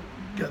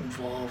got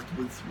involved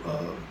with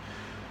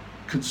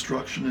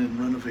construction and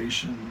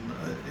renovation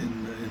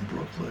in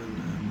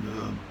Brooklyn,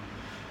 and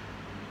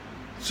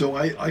so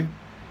I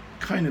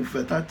kind of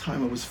at that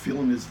time I was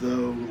feeling as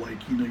though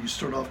you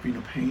start off being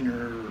a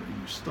painter,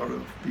 you start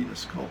off being a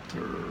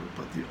sculptor,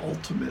 but the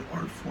ultimate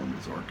art form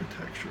is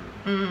architecture,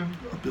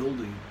 a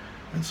building.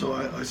 And so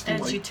I still And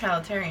it's like.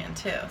 utilitarian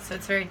too, so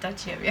it's very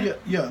Dutchy of you.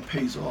 Yeah, it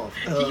pays off.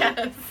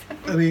 Yes.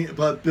 I mean,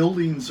 but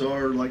buildings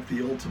are like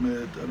the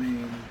ultimate. I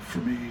mean, for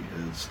me,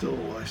 I still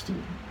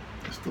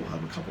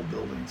have a couple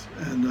buildings,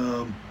 and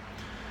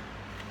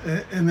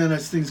then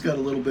as things got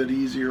a little bit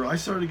easier, I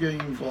started getting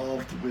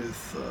involved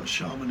with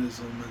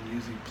shamanism and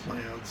using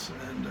plants,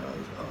 and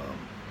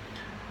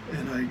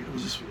I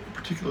was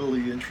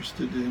particularly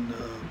interested in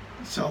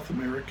South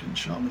American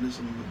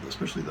shamanism,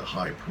 especially the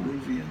high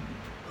Peruvian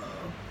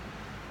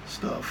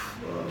stuff,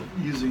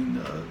 using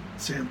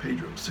San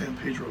Pedro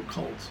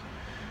cults,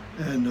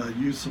 and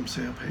used some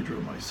San Pedro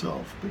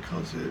myself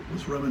because it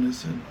was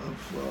reminiscent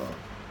of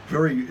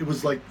it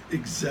was like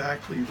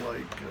exactly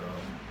like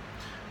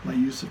my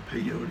use of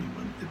peyote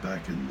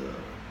back in the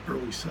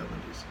early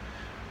 70s.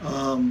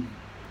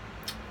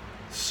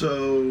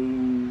 So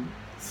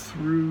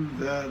through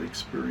that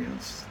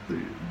experience,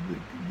 the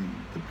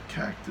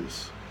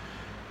cactus,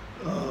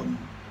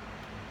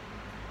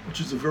 which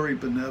is a very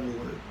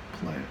benevolent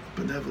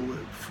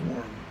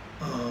form,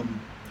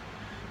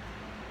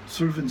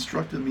 sort of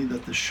instructed me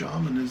that the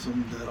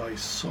shamanism that I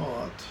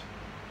sought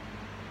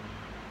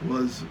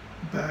was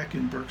back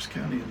in Berks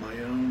County in my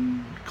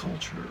own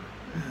culture,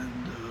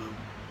 and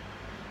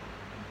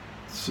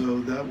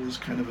so that was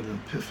kind of an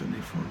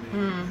epiphany for me,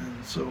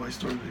 and so I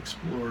started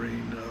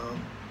exploring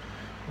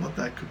what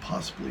that could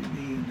possibly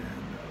mean,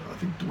 and I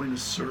think doing a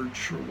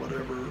search or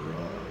whatever,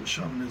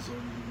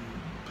 shamanism,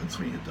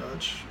 Pennsylvania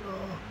Dutch,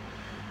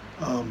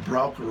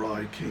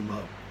 Braucherei came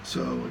up.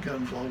 So I got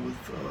involved with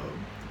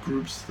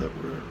groups that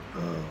were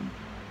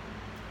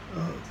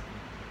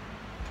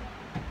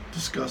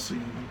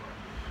discussing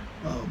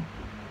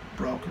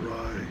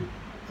Braucherei,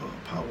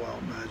 powwow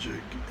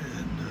magic,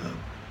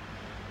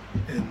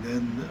 and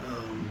then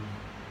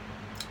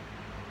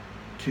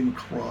came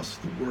across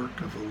the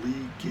work of a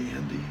Lee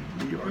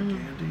R.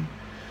 Gandy,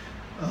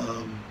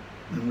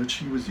 in which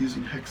he was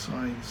using hex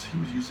signs. He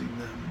was using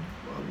them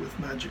with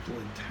magical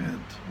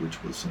intent,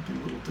 which was something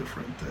a little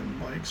different than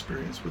my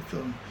experience with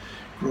them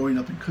growing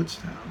up in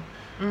Kutztown.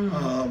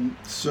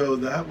 So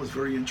that was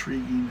very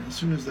intriguing. As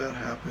soon as that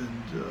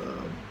happened,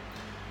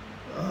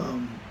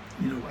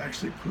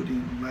 actually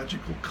putting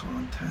magical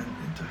content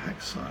into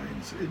hex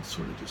signs, it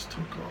sort of just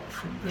took off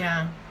from there.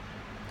 Yeah.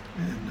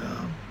 And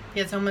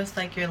It's almost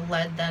like you're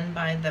led then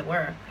by the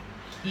work.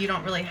 You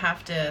don't really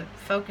have to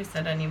focus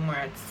it anymore.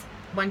 It's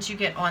once you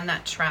get on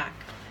that track,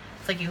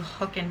 it's like you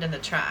hook into the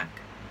track,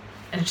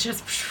 and it's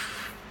just.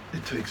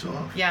 it takes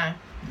off. Yeah.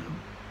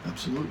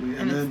 Absolutely.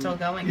 And it's still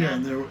going. Yeah,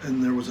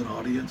 and there was an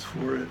audience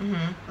for it.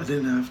 I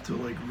didn't have to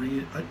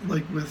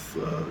like with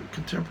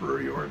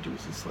contemporary art. It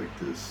was just like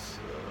this.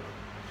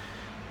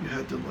 You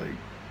had to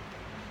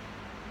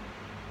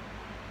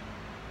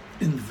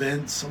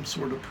invent some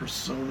sort of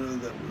persona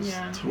that was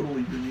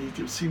totally unique.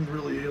 It seemed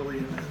really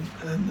alien,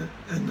 and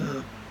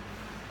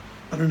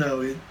I don't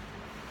know.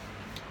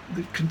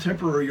 The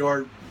contemporary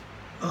art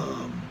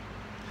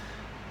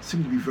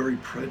seemed to be very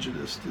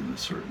prejudiced in a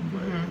certain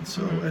way, and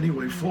so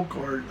anyway, folk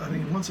art. I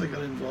mean, once I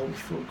got involved with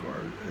folk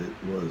art,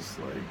 it was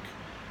like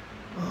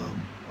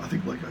I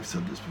think, like I've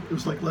said this before, it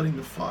was like letting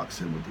the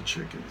fox in with the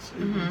chickens.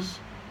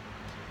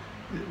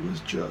 It was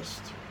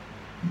just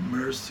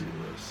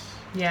merciless.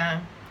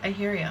 Yeah, I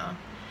hear you. Yeah,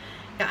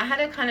 I had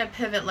to kind of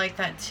pivot like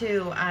that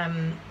too.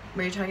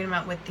 Where you're talking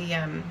about with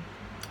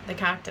the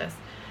cactus,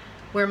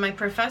 where my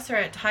professor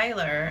at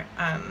Tyler,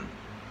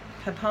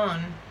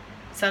 Capone,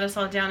 sat us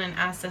all down and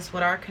asked us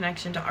what our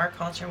connection to our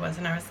culture was,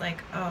 and I was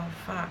like, oh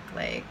fuck,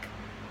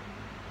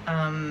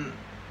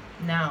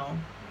 no,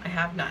 I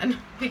have none.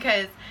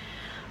 Because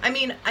I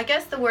mean, I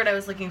guess the word I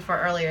was looking for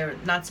earlier,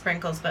 not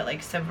sprinkles, but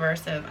like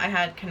subversive. I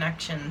had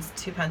connections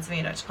to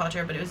Pennsylvania Dutch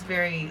culture, but it was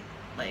very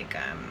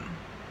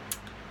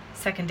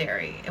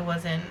secondary. It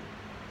wasn't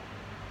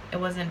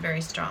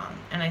very strong.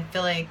 And I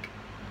feel like,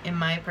 in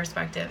my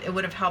perspective, it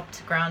would have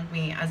helped ground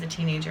me as a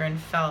teenager and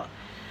felt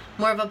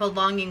more of a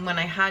belonging when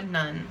I had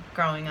none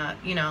growing up,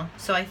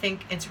 So I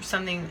think it's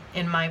something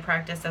in my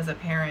practice as a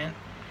parent,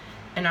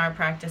 in our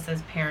practice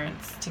as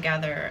parents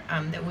together,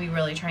 that we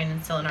really try and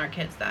instill in our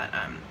kids that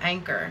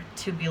anchor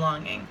to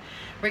belonging,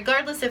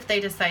 regardless if they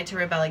decide to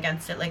rebel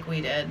against it like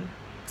we did.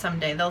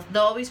 Someday they'll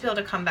always be able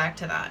to come back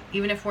to that,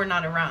 even if we're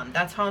not around.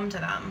 That's home to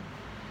them.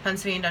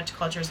 Pennsylvania Dutch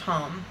culture's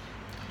home,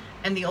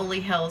 and the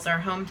Ole Hills are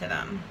home to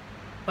them,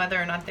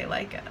 whether or not they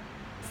like it.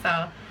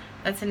 So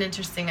that's an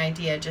interesting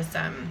idea. Just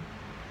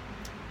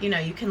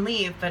you can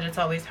leave, but it's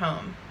always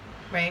home,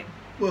 right?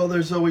 Well,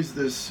 there's always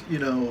this,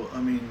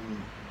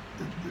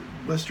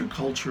 Western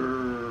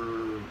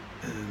culture,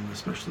 and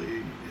especially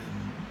in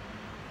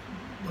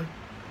like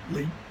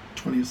late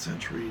 20th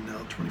century, now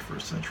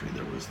 21st century,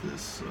 there was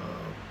this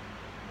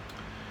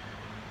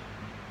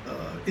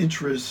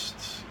interest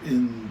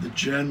in the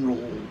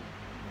general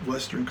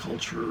Western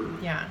culture.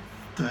 Yeah.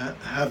 To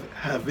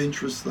have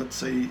interest, let's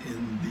say,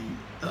 in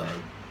the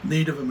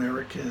Native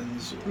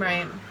Americans,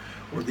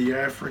 or the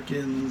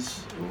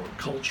Africans, or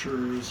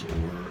cultures,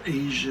 or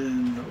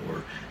Asian,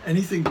 or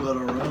anything but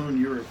our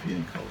own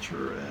European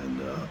culture. And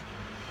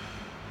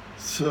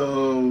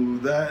so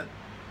that,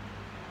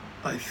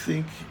 I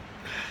think,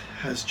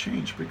 has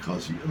changed,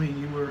 because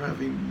you were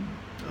having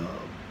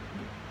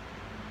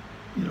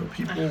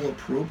people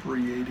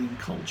appropriating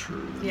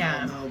culture.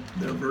 Yeah. Now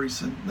they're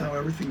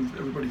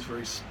everybody's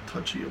very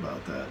touchy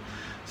about that.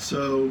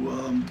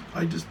 So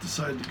I just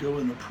decided to go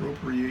and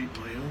appropriate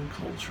my own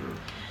culture.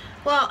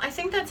 Well, I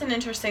think that's an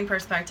interesting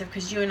perspective,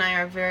 because you and I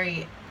are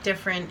very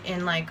different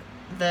in like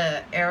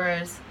the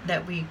eras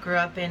that we grew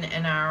up in,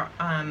 and our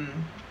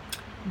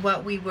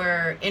what we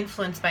were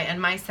influenced by, and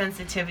my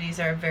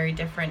sensitivities are very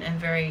different, and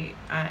very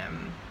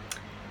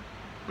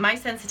my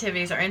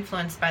sensitivities are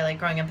influenced by like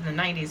growing up in the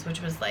 90s,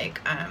 which was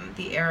like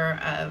the era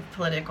of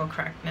political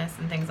correctness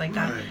and things like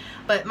that. Right.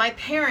 But my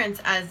parents,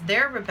 as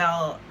their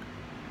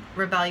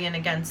rebellion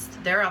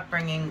against their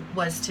upbringing,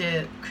 was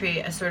to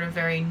create a sort of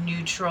very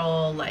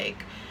neutral,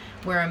 like,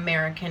 we're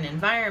American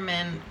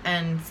environment,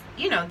 and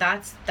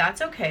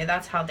that's okay.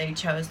 That's how they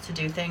chose to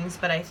do things.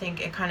 But I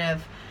think it kind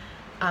of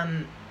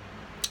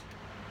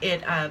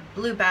it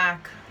blew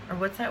back, or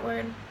what's that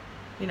word?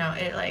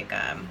 It like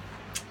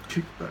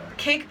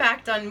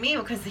kickbacked on me,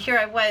 because here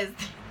I was,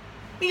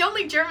 the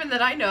only German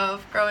that I know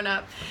of growing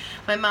up.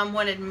 My mom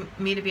wanted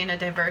me to be in a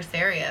diverse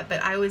area,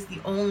 but I was the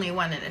only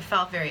one, and it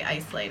felt very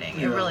isolating.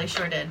 Yeah. It really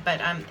sure did.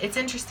 But it's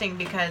interesting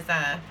because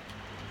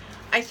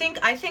I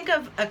think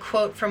of a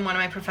quote from one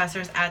of my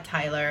professors at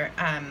Tyler,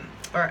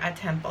 or at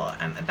Temple,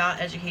 about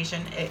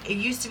education. It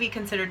used to be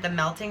considered the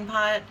melting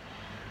pot,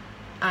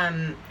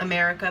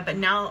 America, but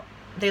now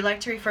they like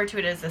to refer to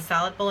it as a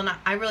salad bowl, and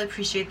I really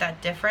appreciate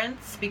that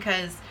difference,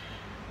 because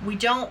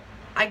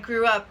I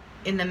grew up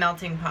in the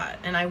melting pot,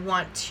 and I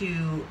want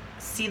to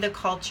see the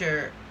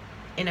culture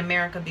in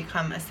America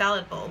become a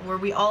salad bowl where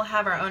we all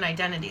have our own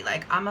identity.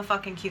 Like, I'm a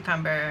fucking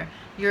cucumber,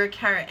 you're a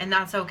carrot, and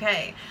that's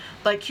okay.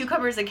 But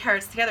cucumbers and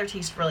carrots together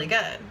taste really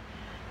good.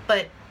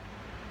 But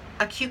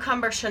a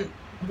cucumber shouldn't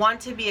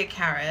want to be a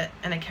carrot,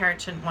 and a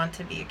carrot shouldn't want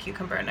to be a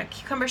cucumber, and a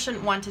cucumber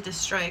shouldn't want to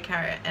destroy a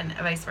carrot, and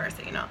vice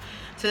versa, you know?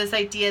 So this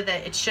idea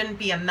that it shouldn't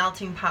be a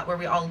melting pot where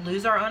we all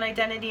lose our own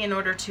identity in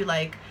order to,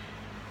 like,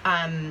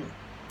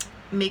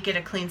 make it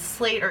a clean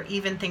slate or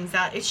even things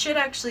out. It should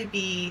actually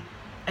be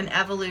an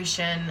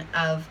evolution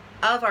of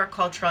our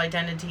cultural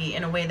identity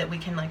in a way that we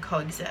can, like,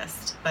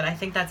 coexist. But I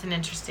think that's an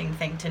interesting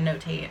thing to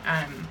notate.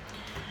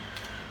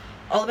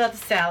 All about the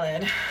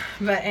salad.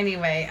 But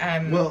anyway,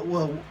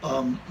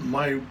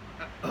 my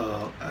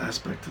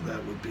aspect to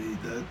that would be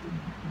that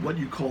what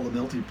you call the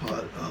melting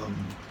pot,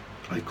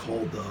 I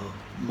call the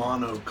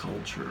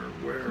monoculture,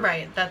 where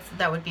right,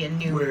 that would be a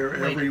new where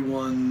way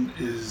everyone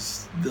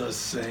is the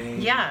same,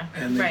 yeah,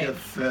 and they right. get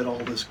fed all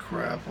this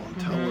crap on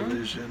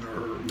television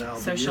or now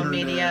social the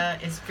internet. media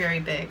is very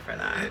big for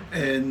that,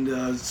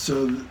 and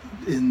so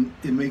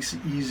it makes it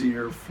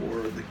easier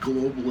for the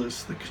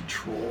globalists to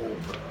control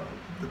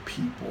the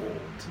people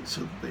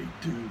so that they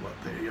do what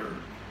they are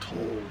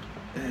told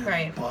and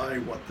right. buy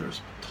what they're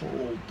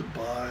told to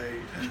buy,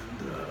 and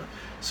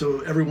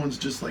so everyone's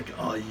just like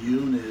a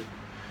unit,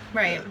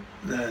 right?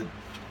 That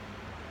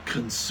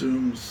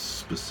consumes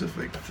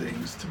specific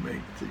things to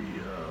make the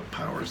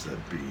powers that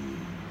be,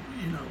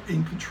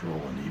 in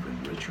control and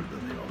even richer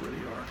than they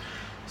already are.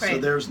 Right. So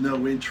there's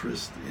no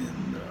interest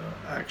in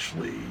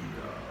actually,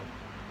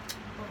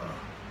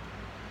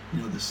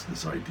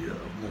 this idea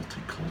of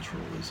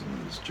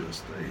multiculturalism is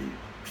just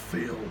a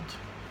failed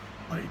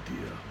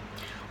idea.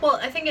 Well,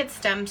 I think it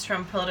stems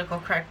from political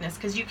correctness,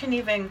 because you can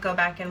even go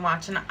back and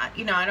watch, and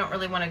I don't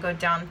really want to go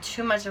down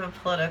too much of a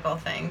political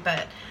thing,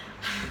 but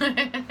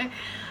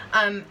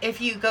if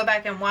you go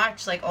back and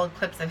watch, like, old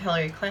clips of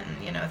Hillary Clinton,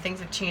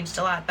 things have changed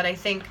a lot. But I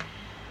think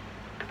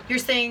you're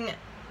saying,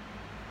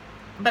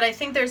 but I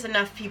think there's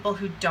enough people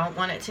who don't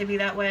want it to be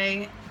that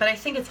way. But I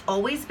think it's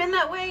always been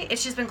that way.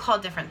 It's just been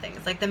called different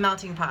things, like the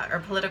melting pot or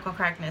political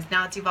correctness.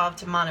 Now it's evolved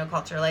to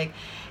monoculture. Like,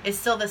 it's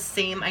still the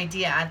same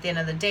idea at the end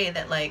of the day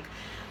that, like,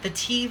 the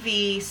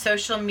TV,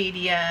 social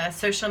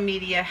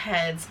media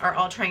heads are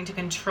all trying to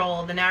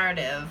control the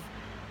narrative,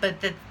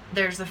 but that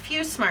there's a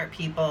few smart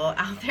people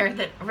out there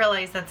that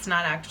realize that's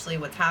not actually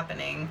what's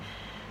happening,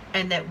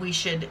 and that we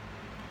should,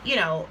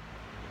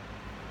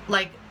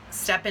 like,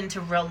 step into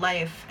real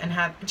life and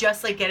have,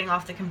 just like getting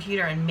off the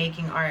computer and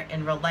making art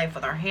in real life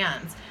with our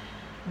hands,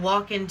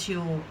 walk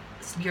into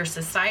your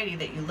society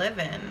that you live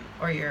in,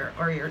 or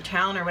your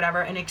town or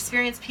whatever, and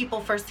experience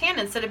people firsthand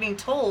instead of being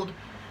told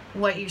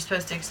what you're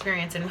supposed to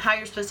experience and how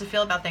you're supposed to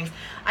feel about things.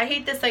 I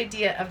hate this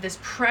idea of this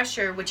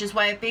pressure, which is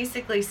why I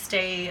basically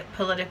stay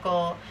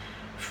political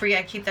free.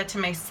 I keep that to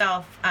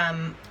myself,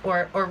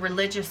 or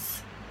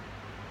religious,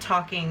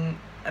 talking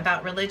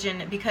about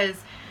religion, because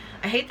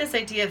I hate this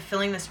idea of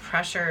feeling this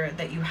pressure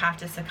that you have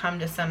to succumb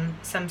to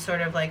some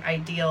sort of, like,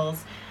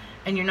 ideals,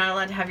 and you're not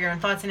allowed to have your own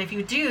thoughts. And if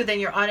you do, then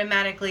you're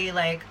automatically,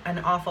 like, an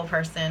awful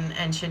person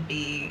and should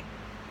be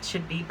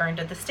burned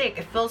at the stake.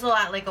 It feels a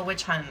lot like a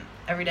witch hunt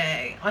every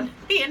day on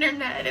the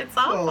internet. It's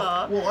awful.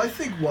 Well, I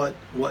think what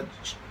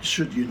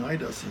should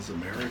unite us as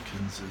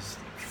Americans is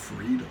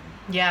freedom.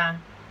 Yeah.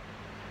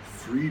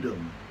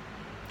 Freedom.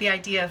 The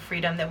idea of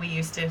freedom that we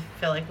used to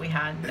feel like we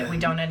had, that we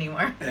don't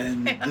anymore.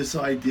 And yeah. This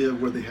idea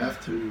where they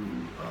have to,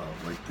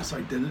 like, this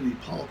identity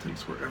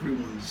politics where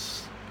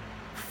everyone's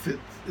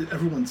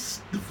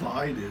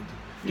divided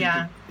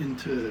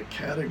into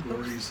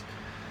categories,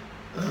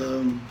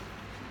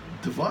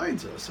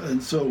 divides us.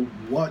 And so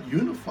what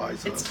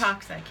unifies us? It's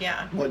toxic,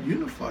 yeah. What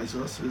unifies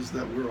us is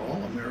that we're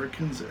all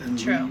Americans, and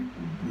True.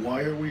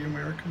 Why are we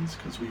Americans?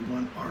 Because we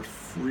want our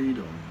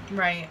freedom.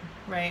 Right.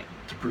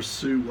 To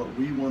pursue what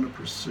we want to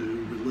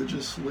pursue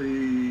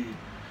religiously,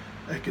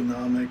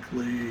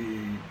 economically,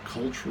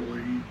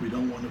 culturally. We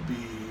don't want to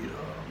be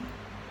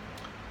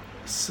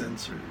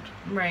censored.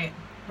 Right.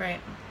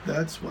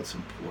 That's what's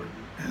important.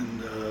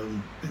 And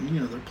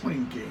they're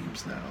playing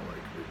games now,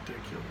 like,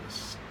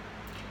 ridiculous.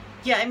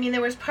 Yeah, I mean, there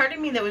was part of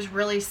me that was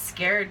really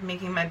scared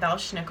making my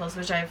Belschnickels,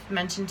 which I've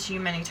mentioned to you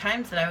many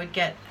times, that I would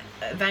get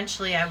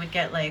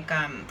like,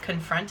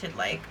 confronted,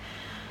 like,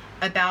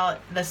 about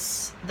the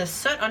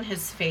soot on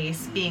his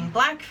face being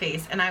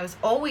blackface. And I was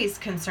always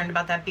concerned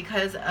about that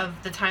because of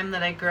the time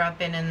that I grew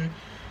up in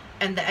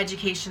and the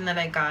education that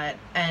I got.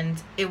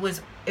 And it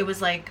was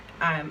like,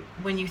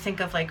 when you think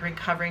of, like,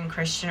 recovering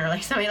Christian, or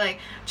like somebody, like,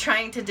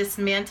 trying to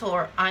dismantle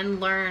or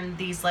unlearn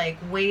these, like,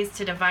 ways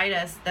to divide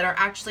us that are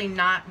actually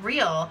not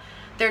real.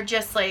 They're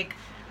just, like,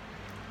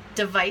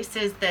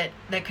 devices that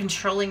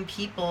controlling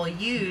people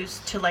use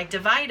to, like,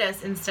 divide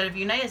us instead of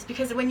unite us.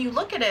 Because when you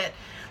look at it,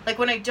 like,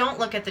 when I don't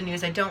look at the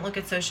news, I don't look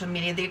at social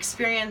media, the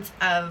experience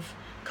of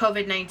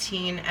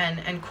COVID-19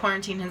 and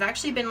quarantine has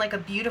actually been, like, a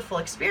beautiful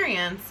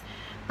experience,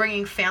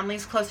 bringing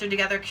families closer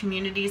together,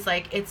 communities.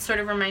 Like, it sort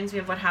of reminds me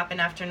of what happened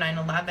after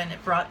 9/11.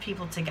 It brought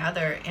people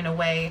together in a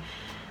way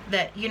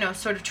that, you know,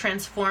 sort of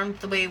transformed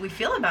the way we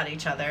feel about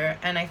each other.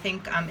 And I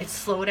think it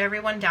slowed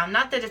everyone down.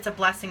 Not that it's a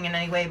blessing in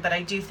any way, but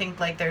I do think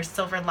like there's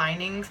silver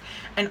linings.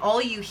 And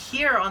all you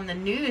hear on the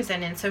news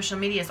and in social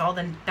media is all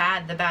the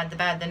bad,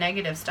 the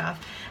negative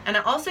stuff. And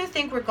I also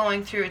think we're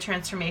going through a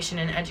transformation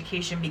in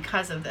education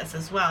because of this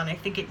as well. And I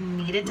think it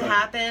needed to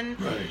happen.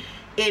 Right.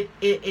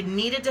 It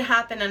needed to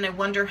happen, and I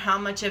wonder how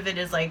much of it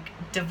is like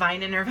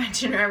divine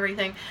intervention or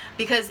everything,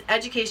 because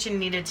education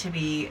needed to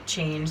be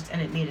changed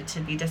and it needed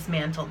to be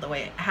dismantled the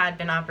way it had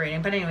been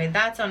operating. But anyway,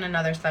 that's on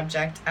another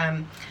subject.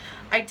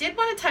 I did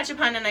want to touch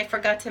upon, and I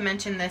forgot to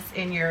mention this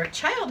in your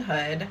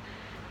childhood,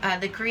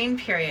 the green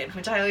period,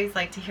 which I always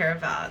like to hear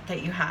about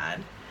that you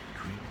had.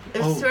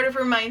 It sort of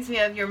reminds me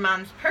of your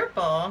mom's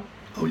purple.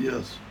 Oh,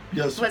 yes.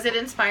 Yes. Was it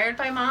inspired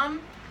by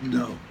mom?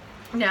 No.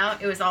 No,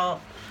 it was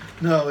all...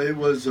 No, it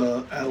was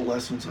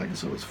adolescence. I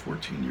guess I was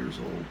 14 years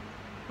old.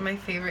 My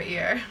favorite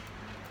year.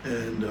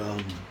 And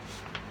I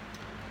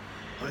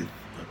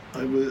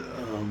was,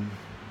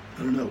 I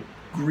don't know,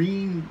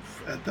 green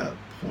at that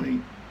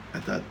point,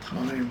 at that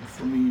time,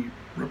 for me,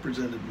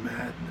 represented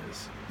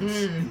madness,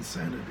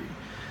 insanity,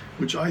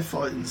 which I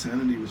thought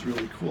insanity was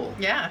really cool.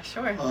 Yeah,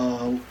 sure.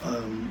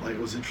 Like I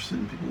was interested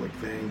in people like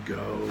Van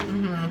Gogh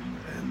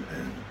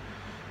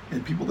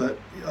and people that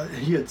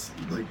he had,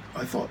 like,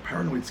 I thought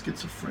paranoid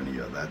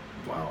schizophrenia. That,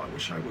 wow, I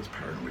wish I was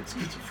paranoid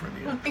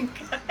schizophrenia. Oh my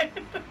God.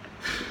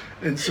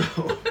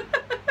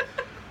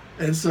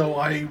 And so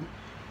I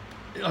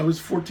was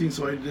 14,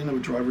 so I didn't have a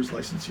driver's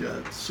license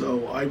yet.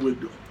 So I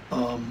would,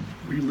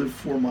 we lived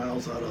 4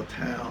 miles out of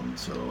town,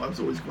 so I was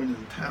always going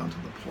into town to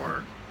the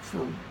park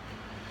for,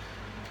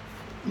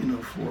 you know,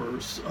 for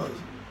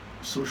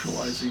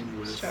socializing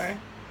with. Sure.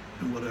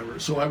 And whatever.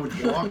 So I would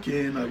walk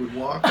in. I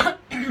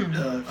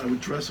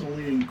would dress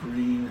only in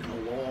green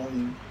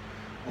and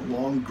a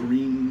long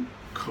green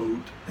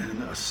coat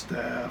and a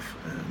staff,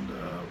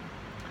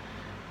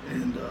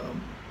 and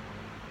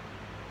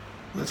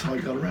that's how I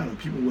got around. And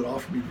people would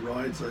offer me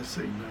rides. I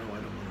say no, I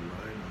don't want to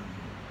ride.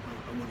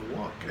 I want to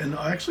walk. And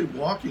actually,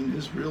 walking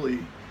is really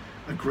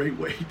a great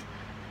way.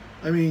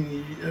 I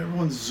mean,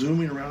 everyone's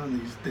zooming around in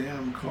these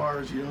damn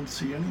cars. You don't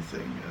see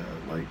anything.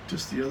 Like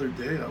just the other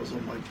day, I was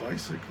on my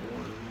bicycle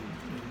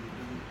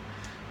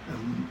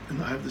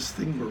and I have this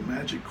thing where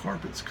magic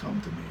carpets come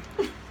to me.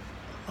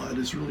 It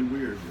is really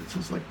weird. It's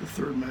just like the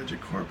third magic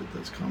carpet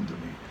that's come to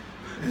me.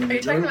 And are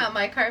you talking about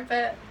my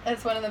carpet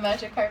as one of the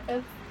magic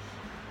carpets?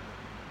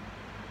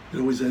 It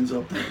always ends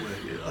up that way.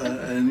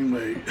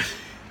 Anyway,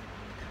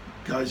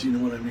 guys, you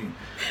know what I mean.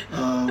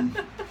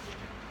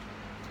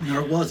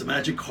 There was a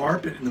magic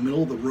carpet in the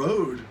middle of the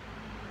road.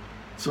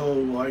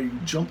 So I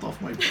jumped off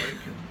my bike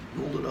and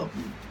rolled it up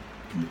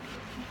and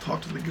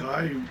talked to the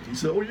guy. He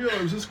said, oh yeah,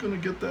 I was just going to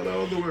get that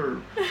out of the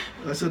way.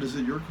 I said, is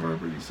it your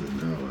carpet? He said,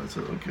 no. I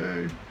said,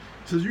 okay. He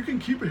says, you can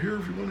keep it here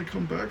if you want to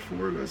come back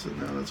for it. I said,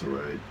 no, that's all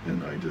right.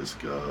 And I just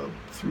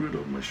threw it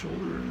over my shoulder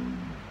and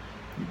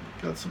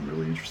got some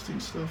really interesting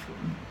stuff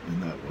in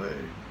that way.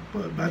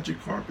 But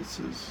magic carpets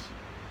is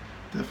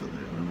definitely,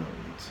 I don't know,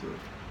 it's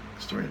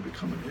starting to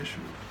become an issue.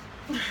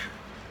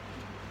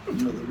 You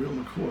know, the real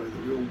McCoy,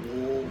 the real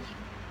wool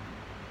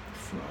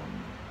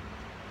from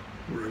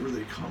wherever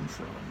they come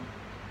from,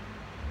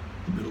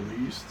 the Middle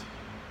East.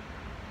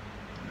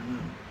 I don't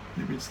know.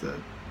 Maybe it's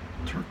that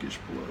Turkish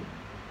blood.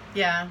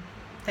 Yeah.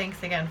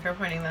 Thanks again for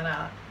pointing that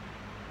out.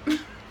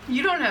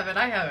 You don't have it.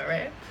 I have it,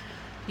 right?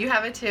 You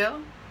have it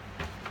too?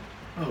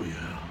 Oh,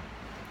 yeah.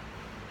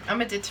 I'm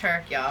a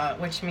Turk, y'all,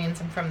 which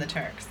means I'm from the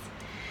Turks.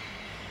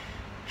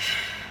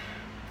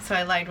 So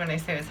I lied when I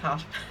say I was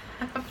half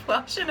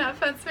Welsh and half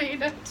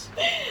Swedish.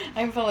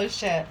 I'm full of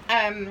shit.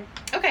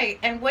 Okay,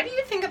 and what do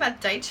you think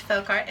about Dutch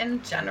folk art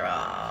in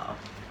general?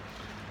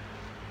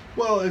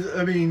 Well,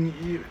 I mean,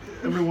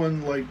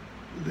 everyone, like,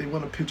 they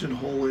want to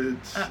pigeonhole it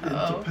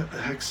into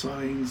hex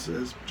signs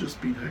as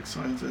just being hex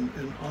signs, and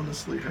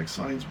honestly, hex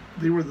signs,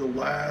 they were the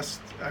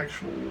last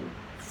actual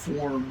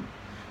form,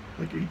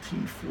 like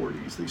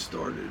 1840s they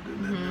started,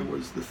 and then there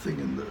was the thing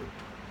in the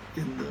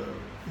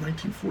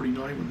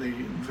 1949 when they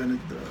invented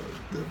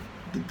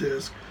the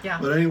disc. Yeah.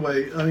 But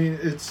anyway, I mean,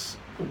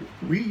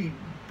 we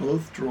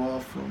both draw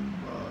from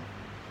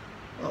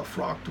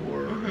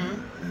Fraktur,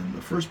 and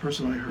the first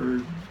person I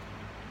heard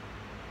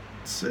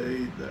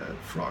say that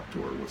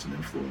Fraktur was an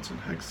influence in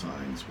hex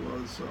signs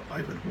was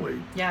Ivan Hoyt.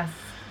 Yes.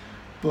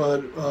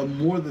 But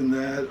more than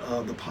that,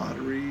 the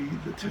pottery,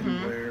 the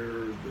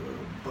tinware, the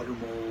butter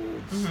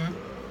molds,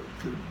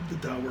 the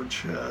dower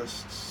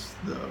chests,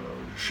 the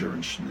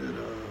Scherenschnitte,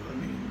 I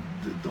mean,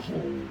 the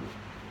whole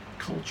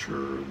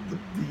culture, the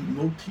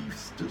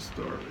motifs just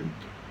are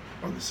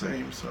the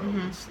same. So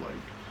it's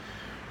like,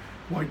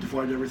 why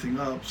divide everything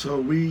up?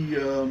 So we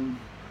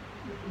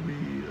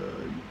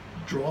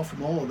draw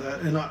from all of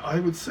that, and I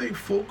would say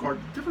folk art.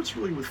 The difference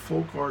really with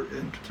folk art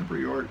and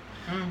contemporary art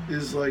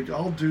is like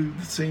I'll do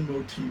the same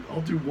motif.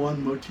 I'll do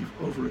one motif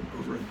over and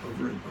over and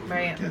over and over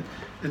again,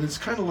 and it's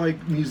kind of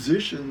like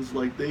musicians.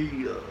 Like they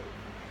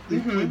they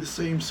play the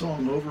same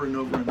song over and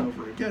over and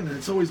over again, and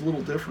it's always a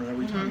little different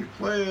every time we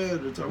play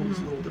it. It's always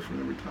a little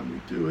different every time we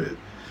do it,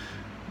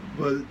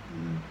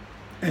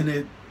 and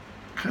it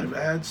kind of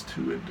adds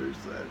to it. There's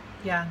that.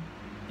 Yeah.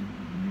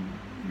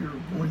 You're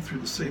going through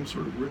the same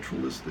sort of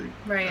ritualistic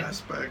Right.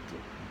 aspect,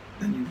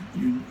 and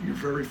you're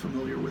very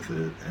familiar with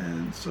it,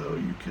 and so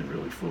you can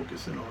really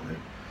focus in on it.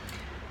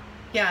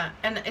 Yeah,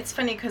 and it's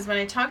funny because when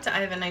I talked to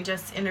Ivan, I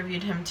just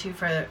interviewed him too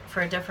for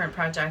a different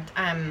project.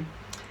 I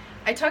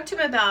talked to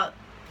him about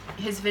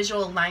his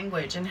visual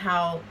language and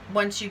how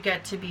once you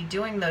get to be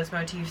doing those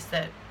motifs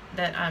that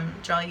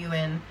draw you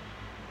in,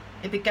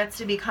 it gets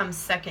to become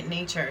second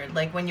nature.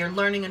 Like when you're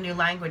learning a new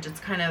language, it's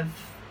kind of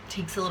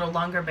takes a little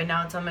longer, but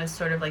now it's almost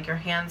sort of like your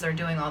hands are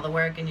doing all the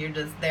work and you're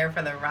just there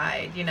for the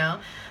ride, you know?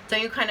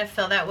 Don't you kind of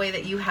feel that way,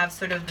 that you have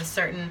sort of the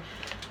certain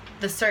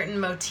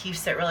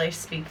motifs that really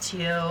speak to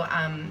you,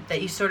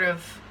 that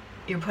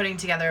you're putting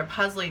together a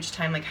puzzle each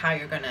time, like how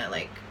you're gonna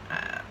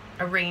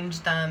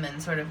arrange them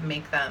and sort of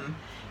make them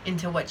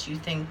into what you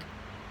think.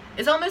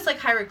 It's almost like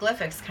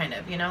hieroglyphics, kind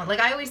of, you know? Like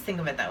I always think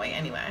of it that way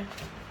anyway.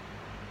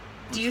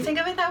 Do you think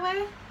of it that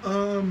way?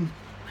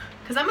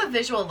 Because I'm a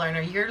visual learner.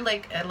 You're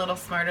like a little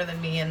smarter than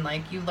me, and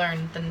like you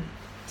learn the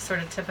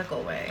sort of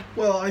typical way.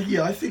 Well,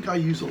 I think I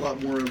use a lot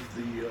more of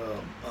the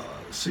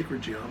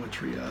sacred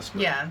geometry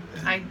aspect. Yeah,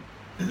 I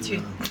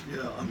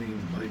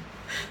mean, like.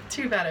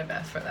 Too bad at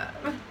best for that.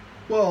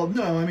 Well,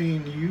 no, I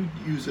mean you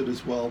use it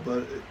as well,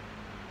 but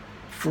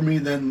for me,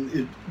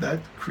 then that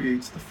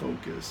creates the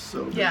focus.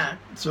 So yeah.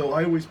 So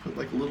I always put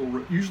like a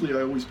little. Usually,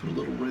 I always put a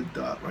little red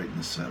dot right in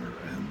the center,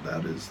 and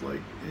that is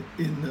like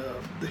in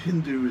the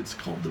Hindu, it's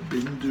called the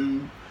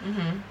Bindu.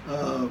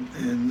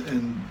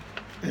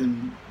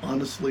 And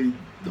honestly,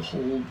 the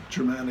whole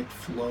Germanic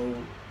flow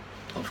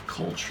of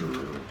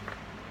culture,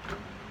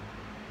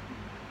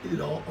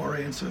 our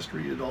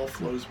ancestry, it all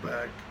flows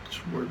back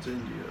towards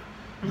India,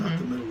 not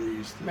the Middle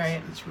East.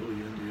 It's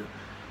really India,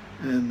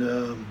 and.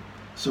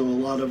 So a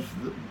lot of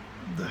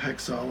the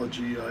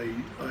hexology I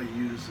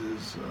use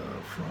is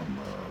from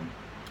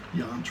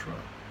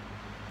Yantra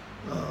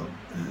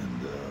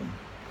and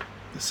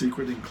the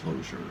Secret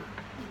Enclosure,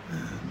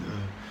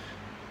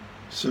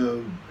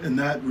 and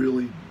that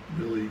really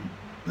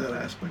that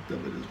aspect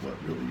of it is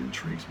what really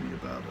intrigues me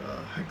about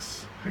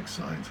hex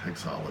science,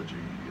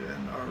 hexology,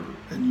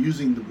 and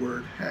using the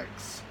word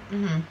hex.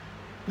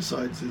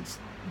 Besides its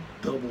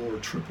double or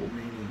triple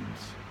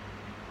meanings.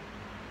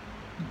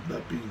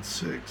 That being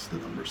 6, the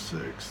number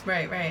 6.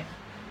 Right.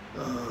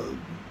 The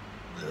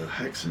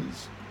hex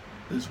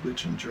is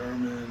witch in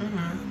German,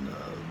 and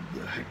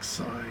the hex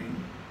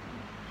sign,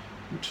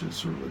 which is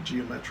sort of a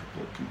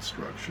geometrical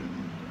construction.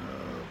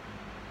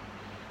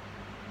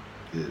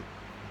 It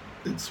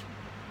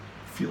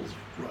feels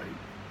right.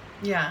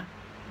 Yeah.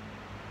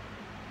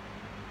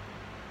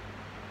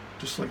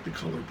 Just like the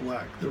color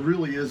black. There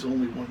really is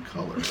only one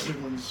color.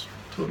 Everyone's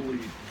totally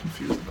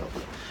confused about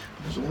that.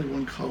 There's only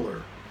one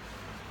color.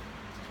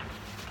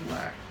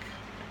 Black.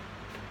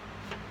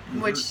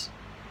 Which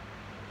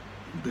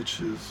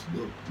is,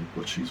 look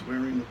what she's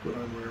wearing, look what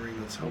I'm wearing,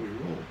 that's how we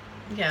roll.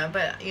 Yeah,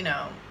 but you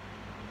know,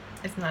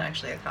 it's not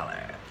actually a color.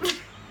 Yeah,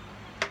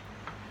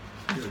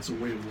 it's a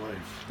way of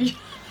life. Yeah,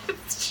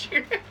 it's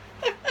true.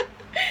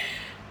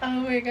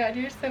 Oh my god,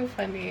 you're so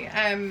funny.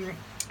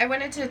 I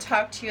wanted to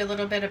talk to you a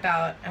little bit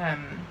about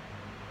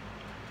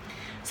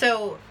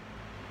so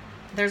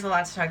there's a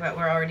lot to talk about.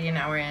 We're already an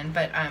hour in,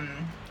 but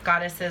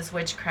goddesses,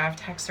 witchcraft,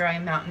 hexerai,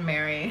 Mountain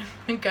Mary.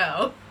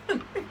 Go.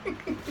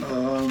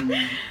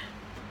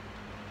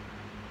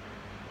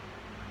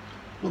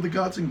 Well, the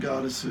gods and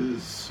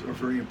goddesses are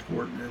very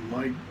important, and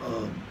my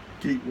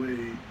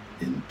gateway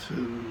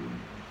into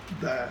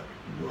that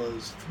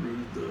was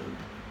through the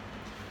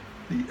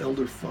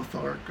Elder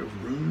Futhark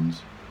of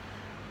runes.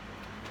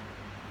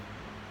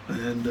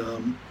 And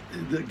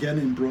again,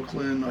 in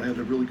Brooklyn, I had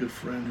a really good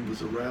friend who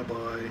was a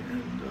rabbi,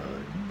 and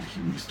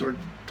we started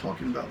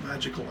talking about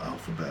magical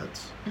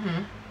alphabets.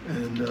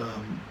 And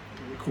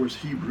of course,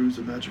 Hebrew is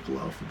a magical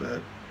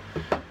alphabet.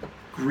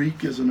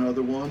 Greek is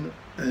another one,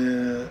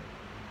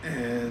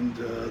 and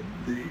the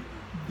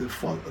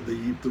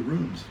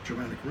runes,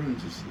 Germanic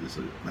runes, is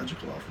a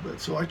magical alphabet.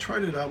 So I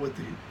tried it out with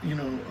the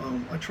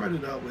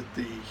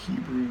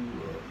Hebrew,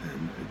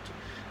 and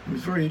it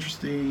was very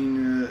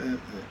interesting.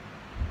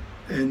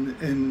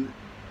 And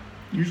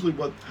usually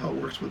how it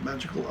works with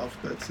magical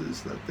alphabets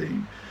is that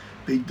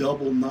they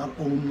double not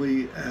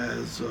only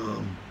as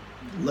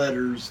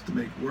letters to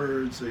make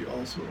words, they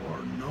also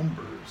are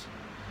numbers,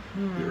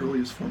 the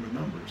earliest form of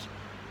numbers.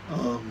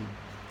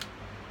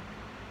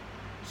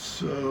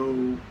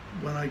 So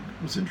when I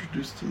was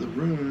introduced to the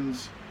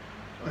runes,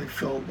 I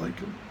felt like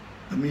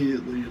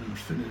immediately an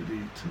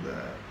affinity to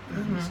that,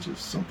 and it's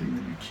just something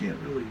that you can't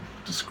really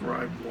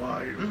describe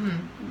why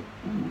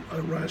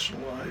or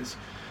rationalize.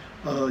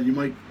 You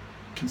might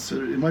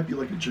consider it might be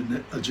like a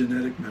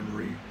genetic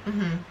memory.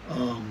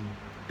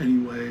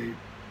 Anyway,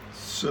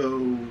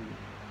 so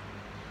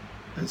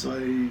as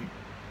I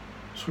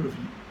sort of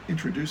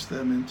introduced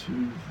them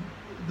into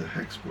the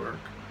hex work,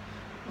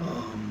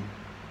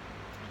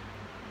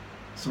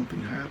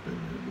 something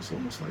happened. It was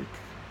almost like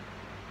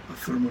a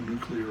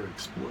thermonuclear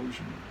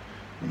explosion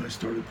when I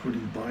started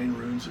putting bind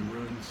runes and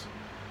runes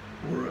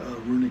or a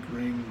runic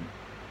ring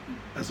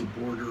as a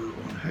border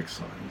on hex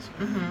signs.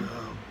 And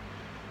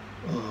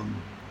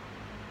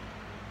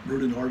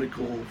wrote an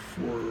article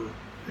for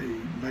a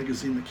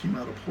magazine that came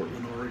out of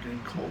Portland, Oregon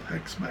called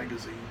Hex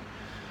Magazine,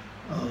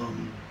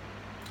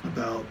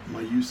 about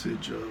my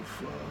usage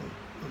of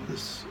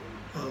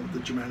the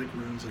Germanic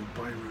runes and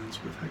bind runes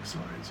with hex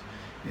signs.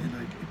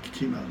 And it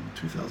came out in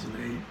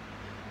 2008.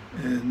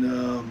 And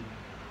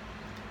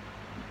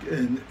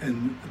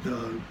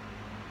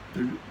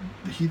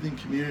the heathen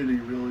community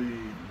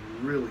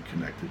really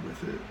connected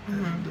with it.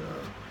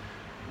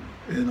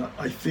 And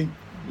I think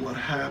what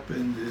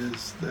happened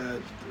is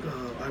that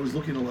I was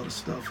looking at a lot of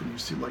stuff, and you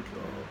see like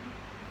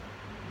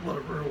a lot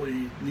of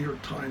early New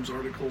York Times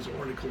articles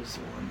on,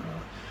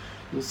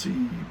 you'll see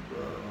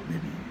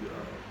maybe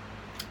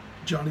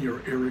Johnny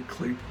or Eric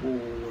Claypool,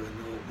 and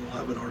they'll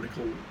have an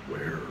article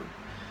where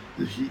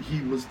he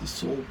was the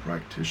sole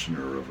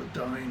practitioner of a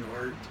dying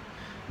art.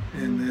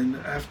 And then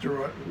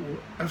after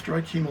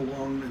I came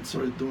along and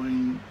started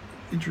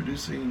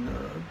introducing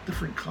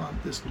different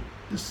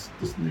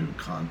this new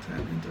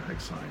content into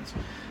hex signs,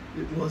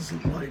 it was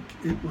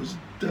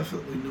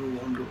definitely no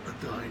longer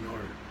a dying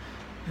art,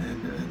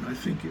 and I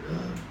think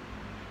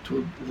to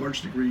a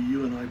large degree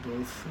you and I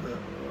both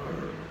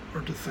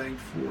are to thank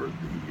for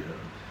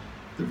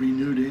the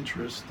renewed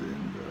interest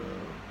in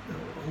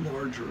a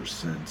larger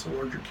sense, a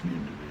larger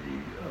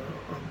community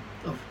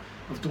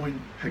of doing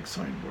hex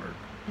sign work.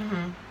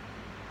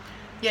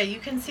 Yeah, you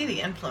can see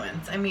the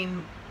influence. I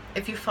mean,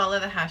 if you follow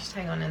the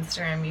hashtag on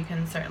Instagram, you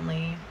can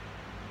certainly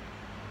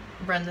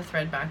run the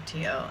thread back to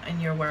you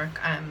and your work.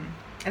 I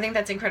think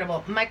that's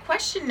incredible. My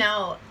question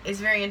now is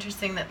very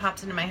interesting that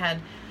pops into my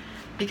head,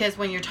 because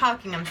when you're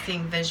talking, I'm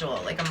seeing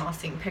visual, like I'm all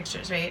seeing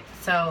pictures, right?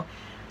 So,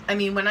 I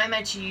mean, when I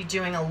met you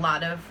doing a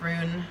lot of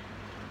rune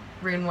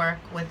work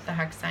with the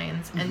hex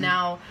signs, and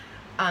now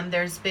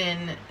there's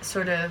been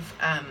sort of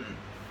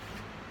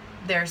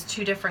there's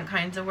two different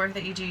kinds of work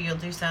that you do. You'll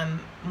do some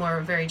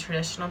more very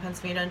traditional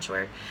Pennsylvania Dutch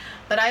work.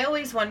 But I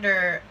always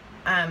wonder,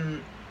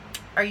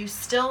 are you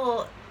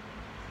still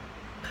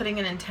putting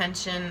an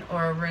intention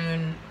or a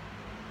rune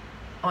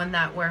on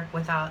that work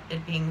without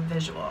it being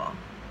visual?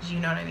 Do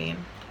you know what I mean?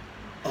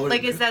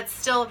 Like, is that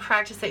still a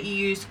practice that you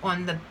use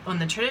on the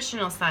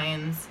traditional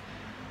signs?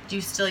 Do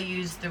you still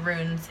use the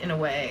runes in a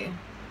way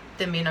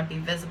that may not be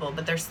visible,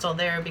 but they're still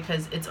there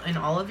because it's in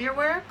all of your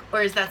work?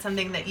 Or is that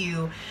something that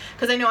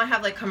because I know I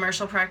have like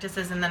commercial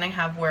practices, and then I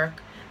have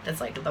work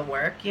that's like the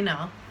work, and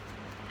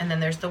then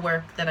there's the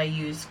work that I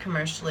use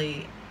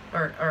commercially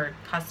or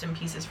custom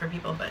pieces for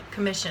people, but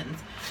commissions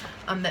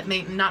that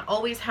may not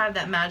always have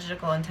that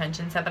magical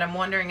intention set. But I'm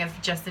wondering if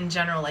just in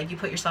general, like, you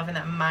put yourself in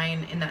that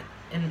mind, in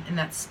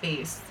that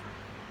space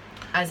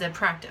as a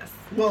practice.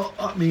 Well,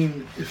 I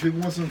mean, if it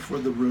wasn't for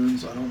the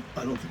runes, I don't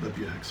think that'd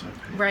be a hex sign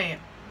page. Right.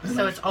 And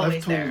so it's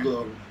always there. I've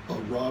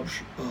told Rob,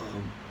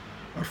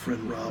 our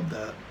friend Rob,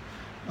 that,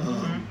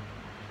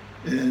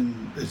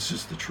 and it's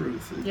just the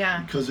truth.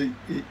 Because it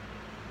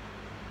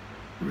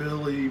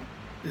really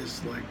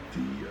is like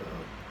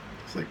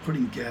it's like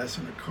putting gas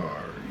in a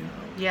car,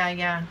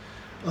 Yeah.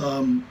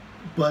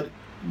 But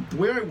the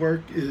way I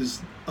work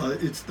is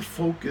it's the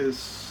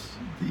focus,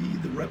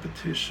 the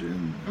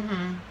repetition,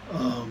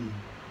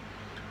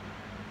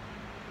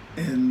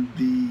 and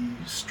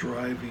the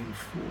striving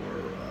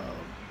for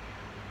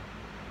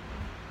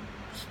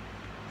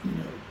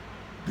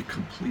the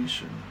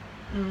completion.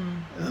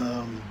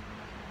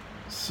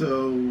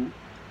 So, and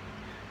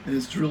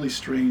it's really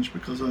strange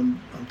because I'm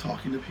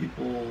talking to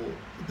people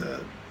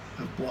that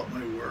have bought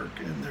my work,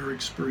 and their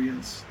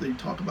experience, they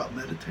talk about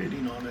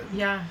meditating on it.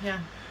 Yeah.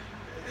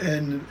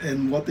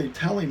 And what they're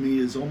telling me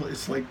is almost,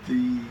 it's like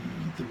the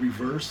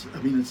reverse.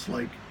 I mean, it's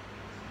like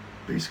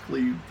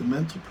basically the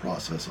mental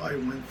process I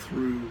went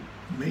through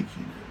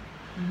making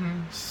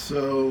it.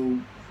 So,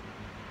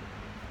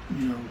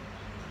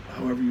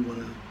 however you want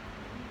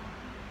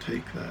to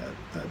take that,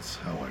 that's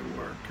how I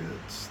work.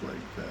 It's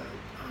like that.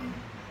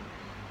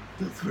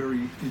 That's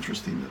very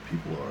interesting that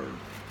people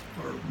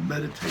are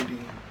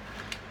meditating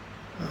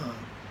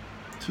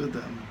to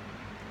them,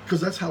 because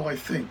that's how I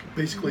think.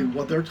 Basically,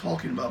 what they're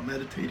talking about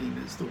meditating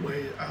is the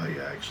way I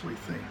actually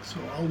think. So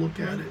I'll look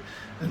at it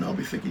and I'll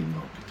be thinking,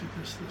 oh, we could do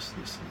this.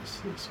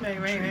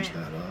 Change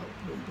that up.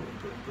 Boom, boom,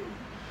 boom,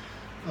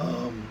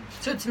 boom.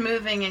 So it's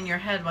moving in your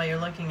head while you're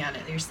looking at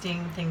it. You're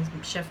seeing things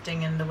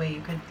shifting in the way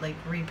you could like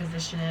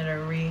reposition it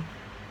or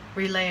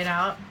relay it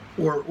out.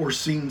 Or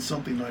seeing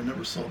something I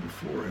never saw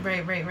before.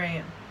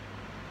 Right.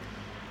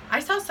 I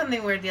saw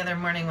something weird the other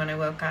morning when I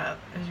woke up.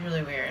 It was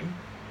really weird.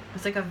 It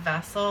was like a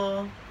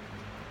vessel,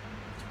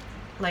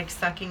 like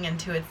sucking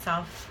into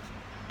itself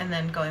and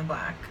then going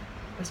black.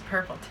 It was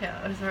purple too.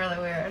 It was really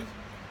weird.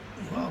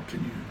 Wow,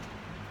 can you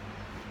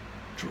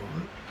draw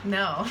it?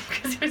 No,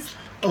 because it was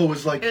Oh, it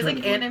was like it was kind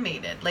like of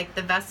animated. Like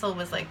the vessel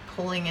was like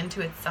pulling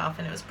into itself,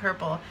 and it was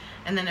purple,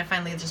 and then it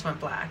finally just went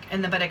black,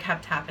 but it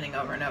kept happening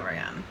over and over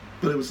again.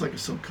 But it was like a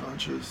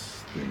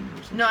subconscious thing or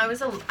something. No, I was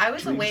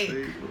Dream awake.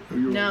 state, or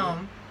you were No.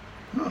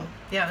 awake? Oh.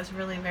 Yeah, it was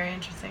really very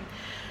interesting.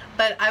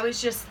 But I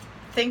was just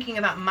thinking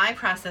about my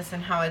process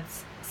and how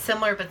it's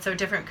similar but so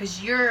different,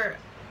 because you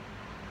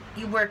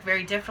work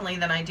very differently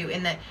than I do,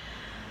 in that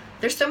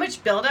there's so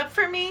much buildup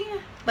for me,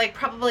 like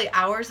probably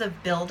hours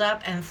of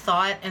buildup and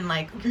thought and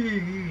like,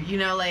 you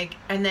know, like,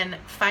 and then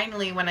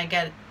finally when I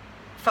get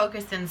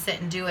focused and sit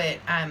and do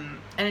it, and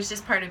it's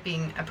just part of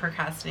being a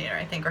procrastinator,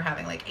 I think, or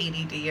having like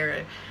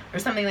ADD or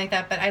something like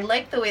that. But I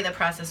like the way the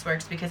process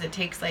works, because it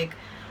takes like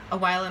a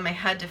while in my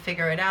head to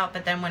figure it out,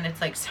 but then when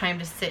it's like time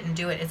to sit and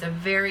do it, it's a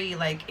very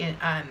like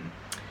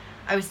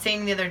I was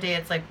saying the other day,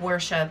 it's like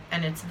worship,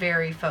 and it's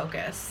very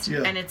focused.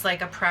 Yeah. And it's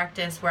like a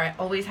practice where I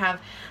always have,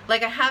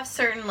 like, I have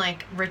certain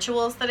like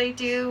rituals that I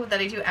do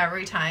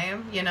every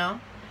time, you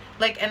know?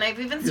 Like, and I've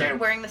even started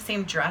wearing the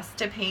same dress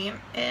to paint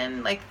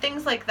in, like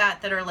things like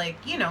that are like,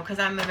 you know, because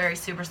I'm a very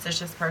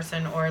superstitious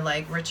person or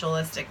like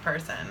ritualistic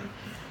person.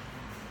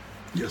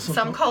 Yeah,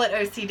 Some call it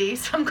OCD,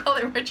 some call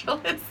it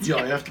ritualistic. Yeah,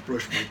 I have to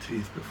brush my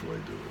teeth before I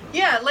do it.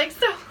 Yeah, like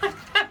so.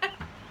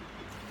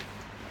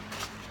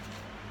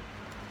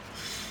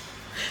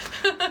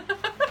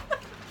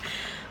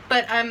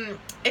 But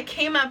it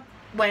came up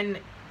when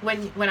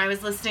I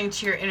was listening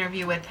to your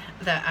interview with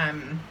the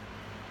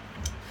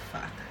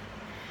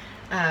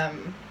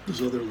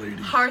Those other ladies.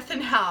 Hearth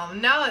and Helm.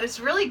 No, it was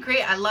really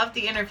great. I loved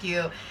the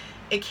interview.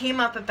 It came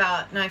up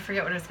about, no, I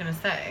forget what I was gonna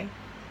say.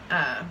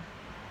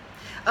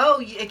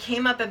 It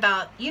came up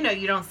about, you know,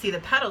 you don't see the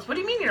petals. What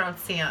do you mean you don't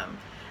see them?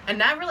 And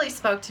that really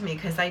spoke to me,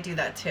 because I do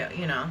that too,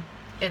 you know.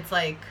 It's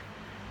like,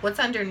 what's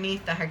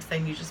underneath the hex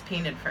thing you just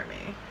painted for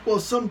me? Well,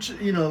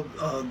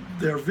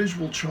 they're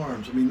visual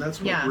charms. I mean,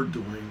 that's what we're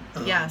doing.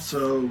 Yes.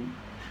 So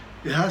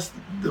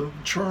the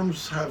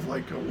charms have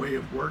like a way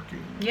of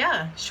working.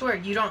 Yeah, sure.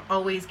 You don't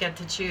always get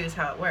to choose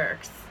how it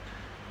works.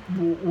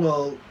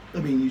 Well, I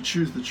mean, you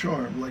choose the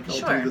charm. Like, I'll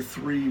Sure. do the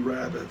 3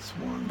 rabbits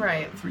one.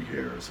 Right. 3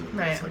 hairs. And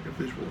Right. it's like a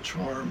visual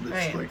charm.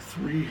 That's Right. like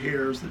 3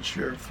 hairs that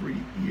share 3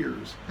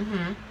 ears.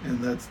 Mm-hmm.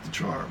 And that's the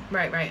charm.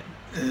 Right.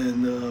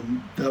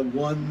 And that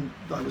one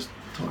I was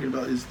talking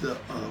about is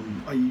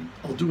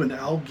I'll do an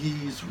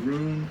algae's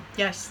rune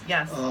Yes.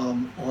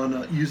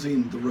 on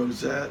using the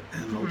rosette,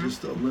 and I'll Mhm.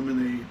 just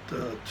eliminate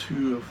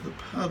 2 of the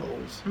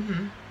petals.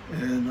 Mm-hmm.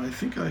 And I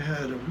think I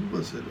had who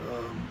was it?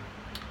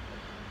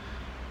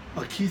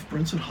 Keith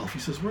Brinsenhoff. He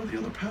says, "Where are the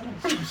other petals?"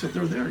 I said,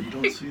 "They're there. You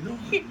don't see them."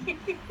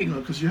 You know,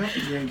 because you have to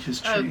yank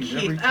his Oh, chain every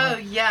Keith. time. Oh,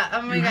 yeah.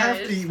 Oh, my You gosh.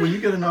 have to, when you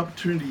get an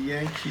opportunity to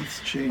yank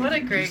Keith's chain. What a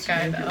you great just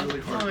guy, yank it though.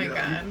 really hard. Oh, my Yeah.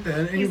 God. And He's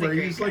a anyway,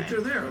 great he's like, guy.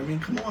 "They're there. I mean,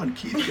 come on,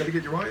 Keith. You got to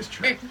get your eyes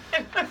checked."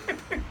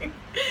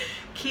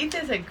 Keith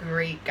is a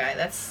great guy.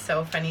 That's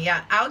so funny.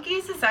 Yeah,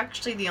 Algies is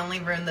actually the only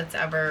rune that's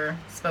ever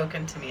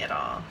spoken to me at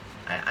all.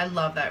 I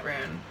love that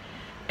rune.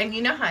 And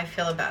you know how I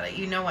feel about it.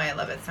 You know why I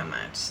love it so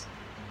much.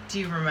 Do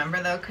you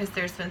remember, though? Because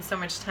there's been so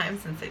much time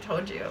since I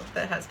told you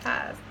that has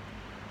passed.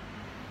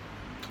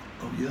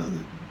 Oh yeah,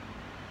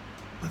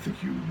 I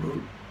think you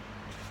wrote.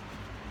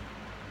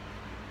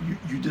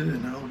 You did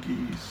an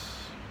algae's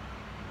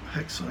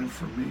hex sign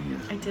for me.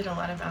 And, I did a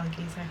lot of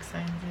Algies hex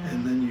signs, yeah.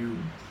 And then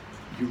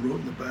you wrote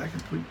in the back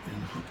and put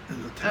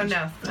and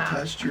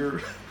attached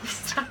your.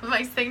 Stop.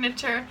 My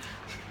signature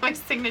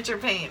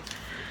paint.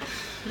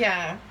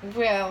 Yeah,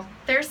 well,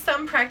 there's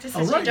some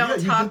practices you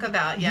don't talk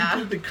about, yeah.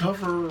 You did the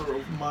cover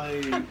of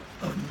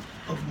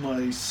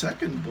my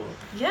second book.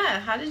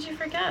 Yeah, how did you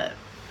forget?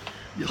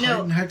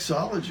 Heightened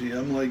Hexology.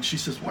 I'm like, she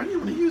says, "Why do you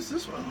want to use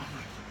this one?" I'm like,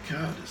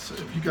 God,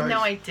 if you guys. No,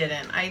 I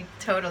didn't. I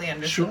totally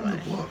understood. Show them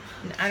the book.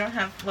 I don't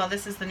have. Well,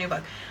 this is the new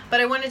book, but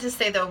I wanted to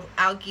say though,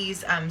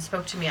 Algies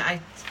spoke to me. I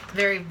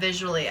very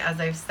visually, as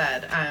I've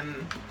said,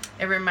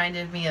 it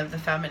reminded me of the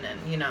feminine.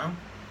 You know,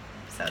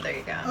 so there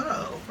you go.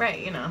 Oh. Right.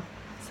 You know.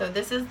 So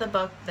this is the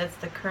book that's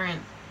the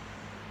current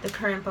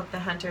book that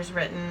Hunter's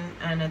written,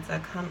 and it's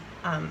a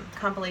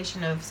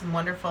compilation of some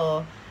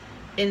wonderful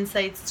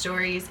insights,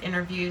 stories,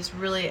 interviews.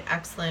 Really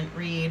excellent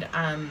read.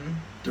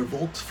 Der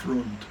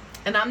Volksfreund.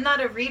 And I'm not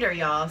a reader,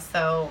 y'all.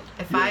 So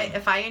if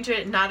I enjoy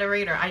it, not a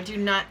reader. I do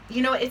not.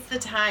 You know, it's the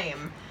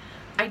time.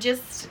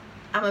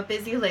 I'm a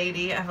busy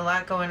lady. I have a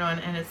lot going on,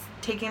 and it's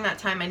taking that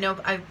time. I know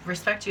I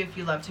respect you if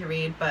you love to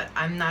read, but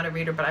I'm not a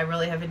reader. But I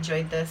really have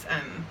enjoyed this.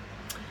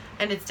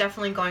 And it's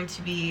definitely going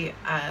to be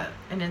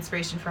an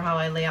inspiration for how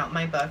I lay out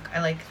my book. I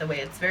like the way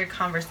it's very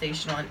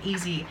conversational and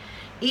easy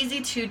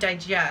to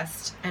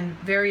digest and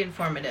very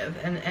informative,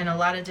 and a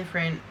lot of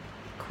different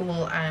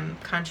cool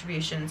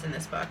contributions in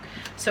this book.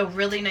 So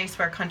really nice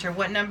work, Hunter.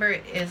 What number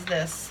is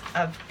this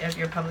of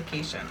your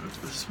publications?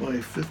 This is my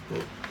 5th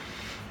book.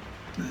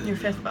 And, Your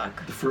 5th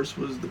book. The first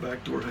was The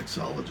Backdoor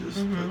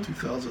Hexologist,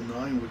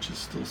 2009, which is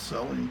still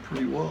selling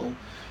pretty well.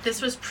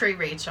 This was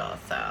pre-Rachel,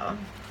 so...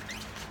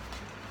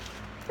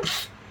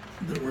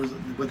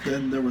 But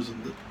then there was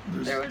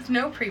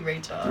no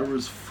pre-Rachel. There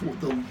was 4.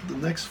 The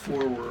next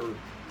 4 were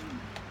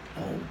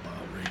all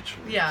about Rachel.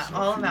 Rachel. Yeah, So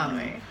all if you about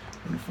wanna- me.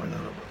 Want to find out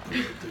what I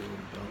do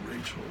about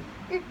Rachel?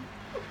 You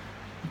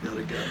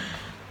gotta get 'em.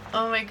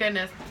 Oh my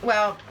goodness.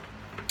 Well,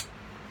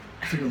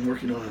 I think I'm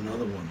working on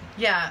another one.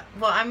 yeah.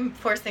 Well, I'm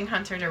forcing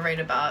Hunter to write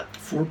about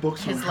 4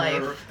 books His on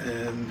life. her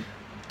and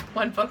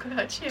one book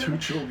about you. 2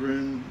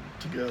 children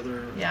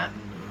together. Yeah. And,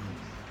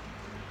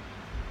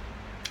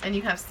 And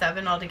you have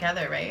 7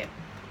 altogether, right?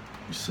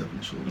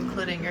 7 children.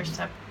 Including your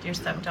altogether.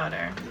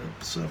 stepdaughter.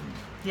 Yeah, 7.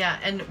 Yeah,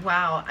 and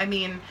wow, I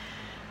mean,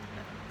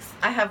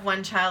 I have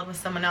one child with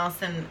someone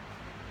else,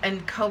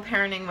 and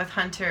co-parenting with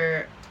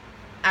Hunter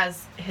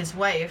as his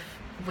wife,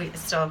 we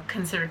still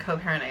consider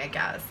co-parenting, I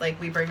guess. Like,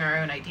 we bring our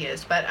own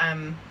ideas, but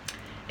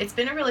it's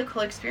been a really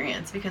cool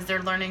experience because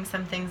they're learning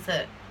some things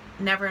that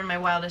never in my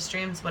wildest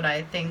dreams would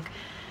I think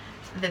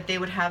that they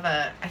would have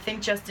I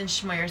think Justin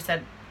Schmoyer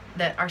said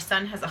that our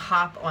son has a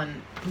hop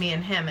on me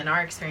and him in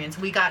our experience.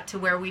 We got to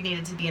where we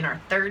needed to be in our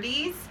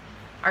 30s.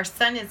 Our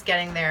son is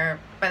getting there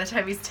by the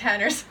time he's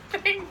 10 or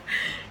something.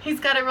 He's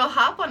got a real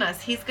hop on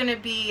us. He's going to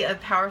be a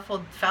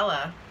powerful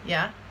fella.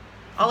 Yeah?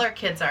 All our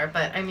kids are,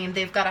 but I mean,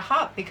 they've got a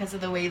hop because of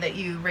the way that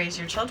you raise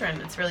your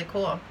children. It's really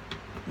cool.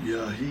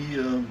 Yeah, he's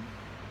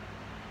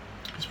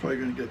probably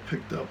going to get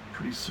picked up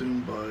pretty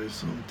soon by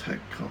some tech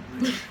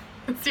company.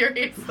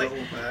 Seriously.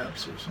 Develop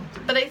apps or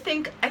something. But I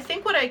think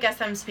what I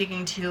guess I'm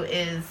speaking to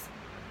is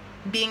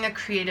being a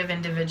creative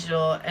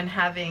individual and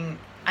having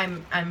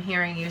I'm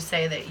hearing you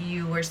say that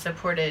you were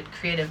supported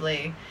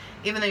creatively,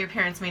 even though your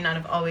parents may not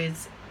have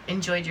always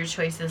enjoyed your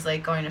choices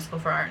like going to school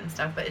for art and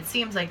stuff, but it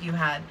seems like you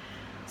had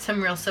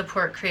some real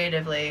support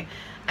creatively.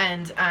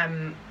 And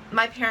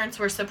my parents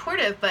were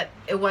supportive, but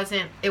it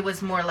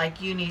was more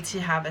like you need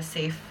to have a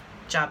safe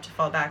job to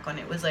fall back on.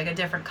 It was like a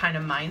different kind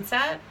of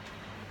mindset.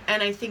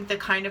 And I think the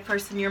kind of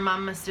person your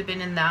mom must have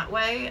been in that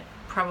way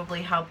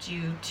probably helped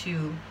you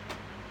to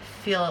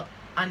feel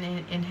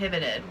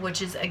uninhibited,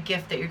 which is a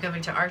gift that you're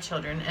giving to our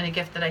children and a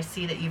gift that I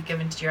see that you've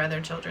given to your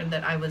other children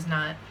that I was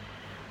not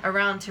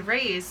around to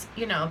raise,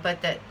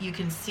 but that you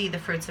can see the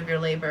fruits of your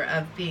labor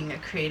of being a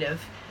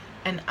creative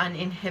and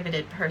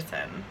uninhibited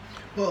person.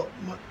 Well,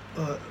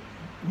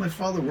 my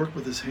father worked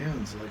with his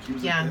hands. Like, he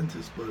was Yeah. a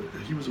dentist, but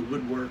he was a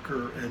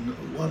woodworker, and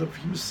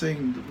he was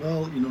saying,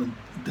 well, in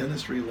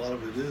dentistry, a lot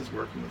of it is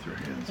working with your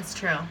hands. It's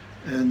true.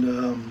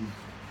 And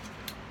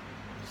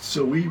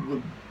so we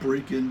would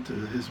break into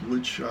his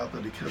wood shop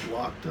that he kept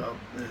locked up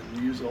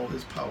and use all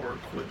his power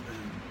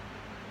equipment.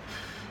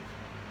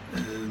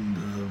 And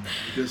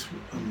I guess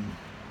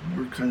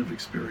we're kind of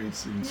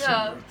experiencing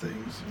similar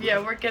things. Yeah,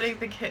 we're getting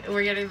the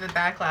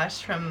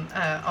backlash from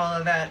all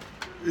of that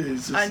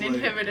It's just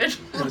uninhibited.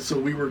 Like, and so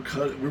we were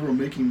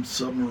making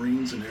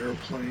submarines and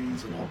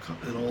airplanes and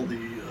all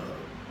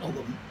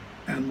the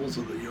animals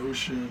of the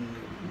ocean,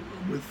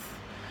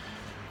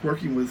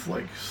 working with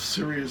like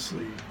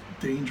seriously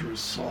dangerous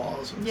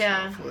saws and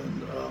stuff.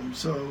 And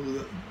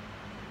so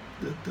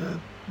that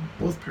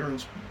both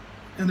parents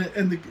and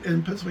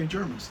Pennsylvania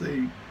Germans,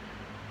 they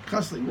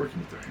constantly working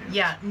with their hands.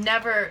 Yeah,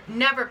 never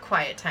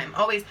quiet time.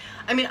 Always.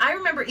 I mean, I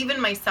remember even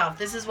myself,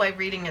 this is why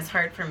reading is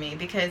hard for me,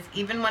 because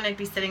even when I'd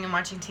be sitting and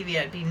watching TV,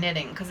 I'd be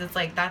knitting, because it's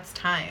like, that's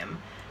time,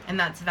 and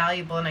that's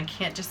valuable, and I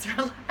can't just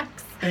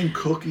relax. And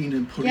cooking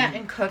and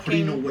putting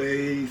cooking.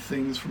 away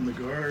things from the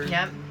garden.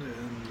 Yep.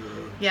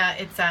 And Yeah,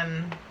 it's,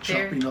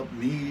 chopping up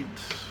meat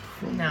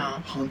from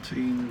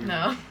hunting.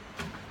 No.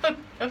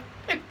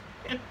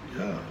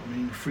 Yeah, I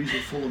mean, freezer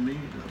full of meat,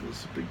 that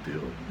was a big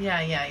deal. Yeah.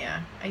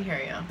 I hear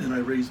you. And I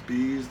raised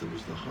bees, there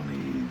was the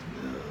honey,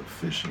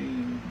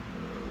 fishing,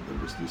 there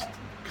was this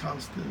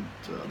constant,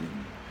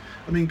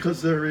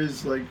 because there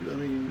is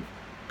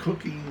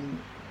cooking,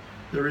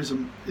 there is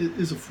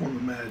a form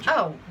of magic.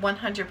 Oh,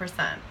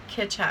 100%.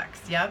 Kid checks,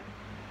 yep.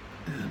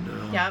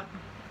 And, Yep.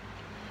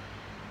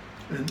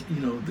 And,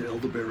 the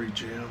elderberry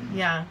jam.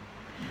 Yeah.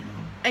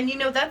 And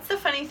that's the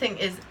funny thing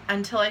is,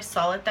 until I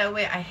saw it that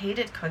way, I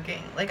hated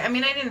cooking. Like, I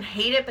mean, I didn't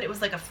hate it, but it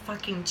was like a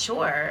fucking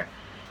chore.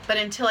 But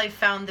until I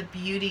found the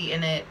beauty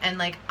in it, and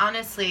like,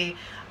 honestly,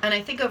 and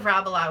I think of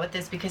Rob a lot with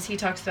this because he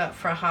talks about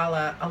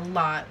Frahala a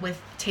lot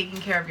with taking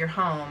care of your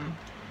home.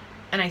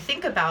 And I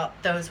think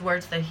about those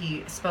words that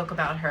he spoke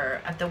about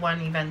her at the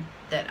one event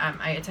that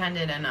I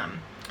attended, and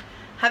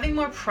having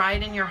more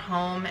pride in your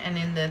home and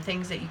in the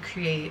things that you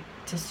create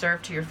to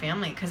serve to your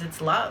family, because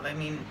it's love. I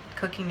mean,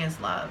 cooking is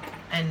love,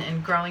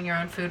 and growing your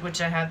own food, which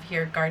I have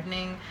here,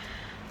 gardening.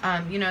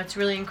 It's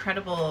really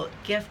incredible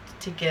gift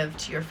to give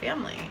to your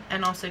family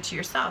and also to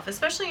yourself,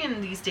 especially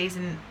in these days,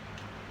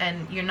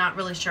 and you're not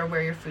really sure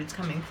where your food's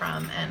coming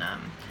from, and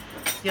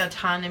the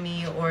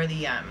autonomy or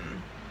the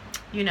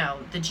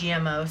the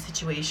GMO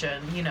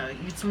situation.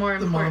 It's more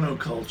the important.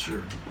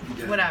 monoculture.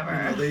 Again.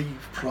 Whatever. They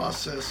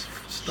process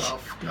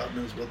stuff. God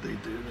knows what they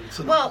do. It's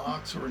in a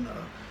box or in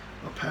a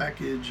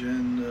package,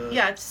 and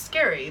yeah, it's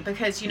scary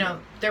because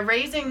they're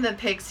raising the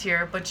pigs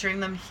here, butchering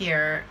them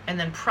here, and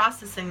then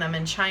processing them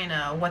in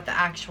China. What the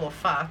actual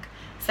fuck?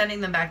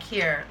 sending them back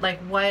here. Like,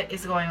 what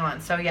is going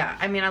on? So yeah,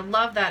 I mean, I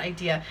love that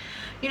idea.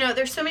 You know,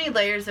 there's so many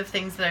layers of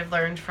things that I've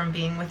learned from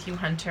being with you,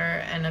 Hunter,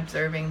 and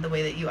observing the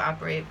way that you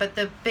operate. But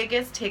the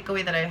biggest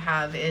takeaway that I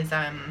have is,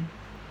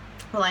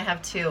 well, I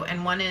have two,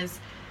 and one is,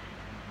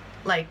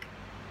 like,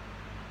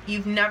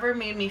 you've never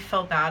made me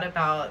feel bad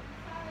about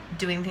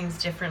doing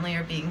things differently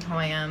or being who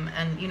I am.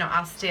 And, you know,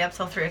 I'll stay up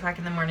till 3 o'clock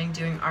in the morning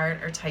doing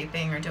art or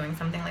typing or doing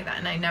something like that,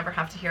 and I never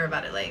have to hear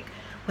about it, like,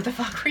 what the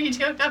fuck were you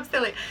doing? I'm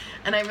silly.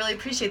 And I really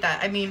appreciate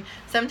that. I mean,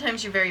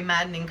 sometimes you're very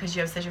maddening because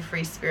you have such a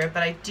free spirit,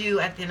 but I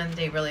do, at the end of the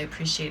day, really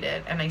appreciate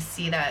it. And I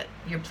see that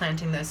you're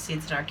planting those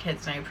seeds in our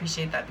kids, and I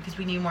appreciate that because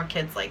we need more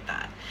kids like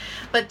that.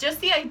 But just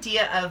the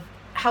idea of,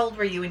 how old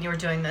were you when you were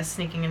doing this,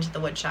 sneaking into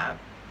the wood shop?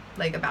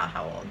 Like, about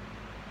how old?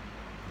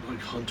 Like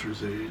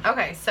Hunter's age.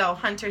 Okay, so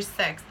Hunter's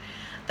 6.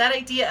 That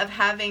idea of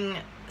having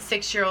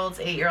 6-year-olds,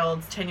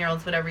 8-year-olds,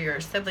 10-year-olds, whatever your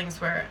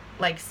siblings were,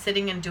 like,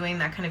 sitting and doing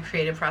that kind of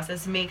creative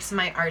process makes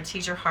my art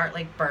teacher heart,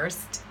 like,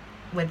 burst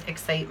with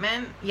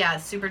excitement. Yeah,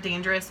 it's super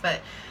dangerous,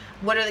 but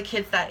what are the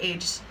kids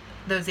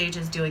those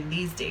ages doing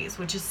these days?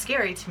 Which is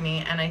scary to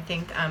me, and I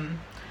think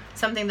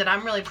something that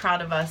I'm really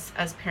proud of us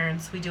as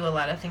parents, we do a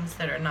lot of things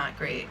that are not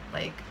great,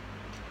 like,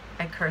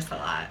 I curse a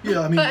lot.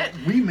 Yeah, I mean, but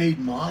we made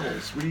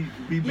models. We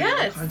made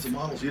yes. all kinds of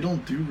models. You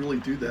don't really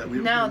do that.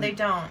 No, they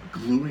don't.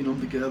 Gluing them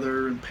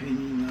together and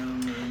painting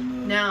them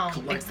and no,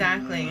 collecting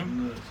exactly.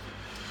 them.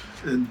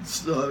 And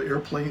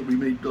airplane, we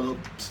made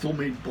still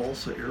made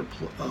balsa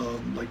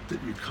airplane like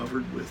that you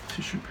covered with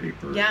tissue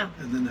paper. Yeah.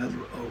 And then had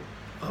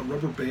a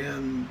rubber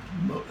band.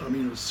 I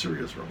mean, it was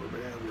serious rubber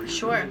band where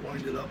you really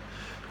wind it up,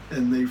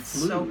 and they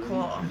flew. So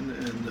cool.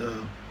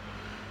 And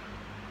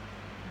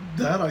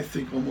that, I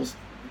think, almost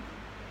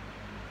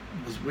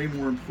was way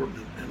more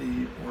important than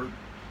any art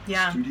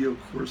studio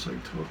course I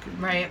took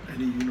in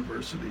any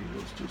university.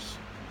 Was just,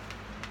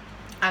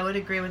 I would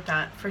agree with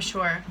that for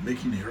sure.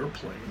 Making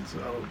airplanes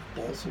out of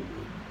balsa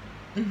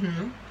wood.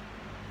 Mm-hmm.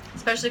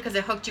 Especially because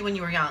it hooked you when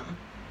you were young,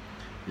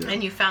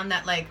 and you found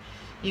that, like,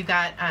 you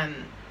got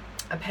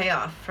a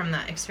payoff from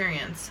that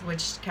experience,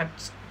 which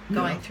kept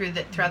going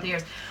throughout the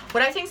years.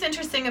 What I think is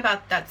interesting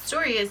about that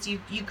story is you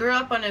grew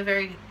up on a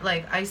very,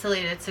 like,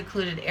 isolated,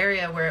 secluded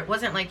area where it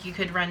wasn't like you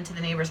could run to the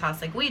neighbor's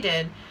house like we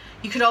did.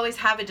 You could always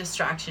have a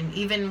distraction,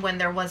 even when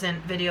there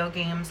wasn't video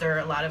games or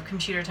a lot of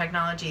computer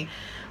technology.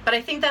 But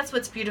I think that's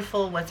what's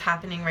beautiful, what's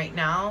happening right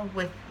now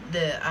with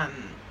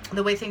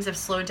the way things have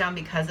slowed down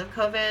because of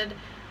COVID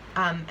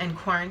and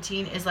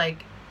quarantine is,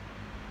 like,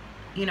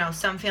 you know,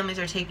 some families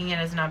are taking it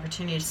as an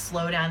opportunity to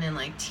slow down and,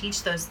 like,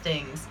 teach those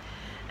things.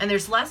 And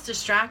there's less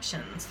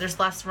distractions, there's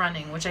less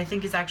running, which I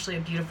think is actually a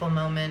beautiful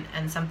moment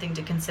and something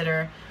to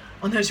consider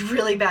on those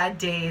really bad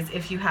days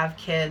if you have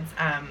kids.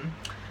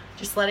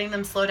 Just letting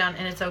them slow down,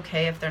 and it's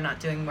okay if they're not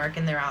doing work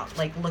and they're out,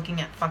 like,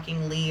 looking at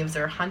fucking leaves.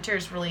 Or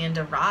Hunter's really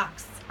into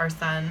rocks, our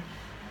son,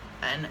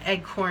 and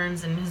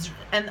acorns,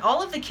 and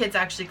all of the kids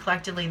actually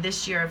collectively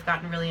this year have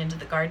gotten really into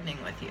the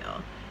gardening with you.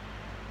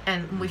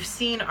 And we've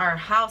seen our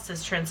house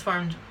has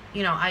transformed.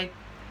 You know, I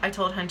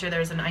told Hunter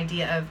there's an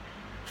idea of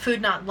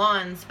food, not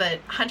lawns, but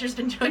Hunter's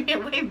been doing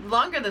it way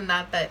longer than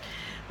that, but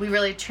we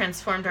really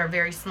transformed our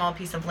very small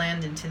piece of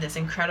land into this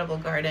incredible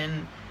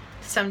garden.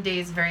 Some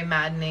days very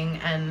maddening,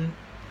 and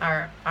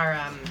our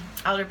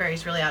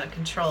elderberry's really out of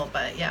control,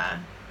 but yeah,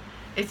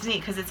 it's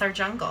neat because it's our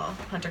jungle.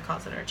 Hunter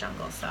calls it our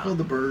jungle. So well,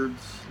 the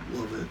birds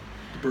love it.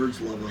 The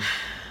birds love us.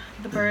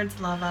 The birds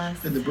love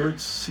us. And the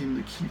birds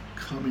seem to keep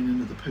coming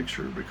into the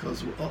picture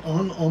because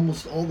on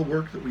almost all the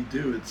work that we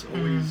do, it's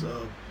always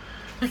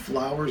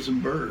flowers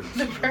and birds.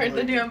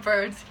 The new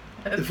birds.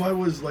 If I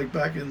was, like,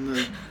 back in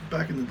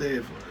the day,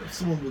 if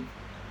someone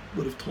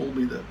would have told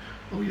me that,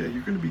 oh yeah,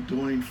 you're going to be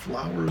doing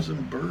flowers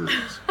and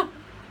birds,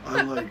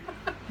 I'm like,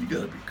 you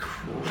got to be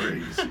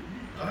crazy.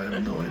 I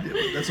have no idea.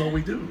 But that's all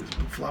we do is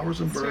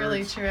flowers and birds. It's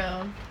really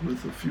true.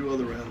 With a few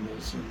other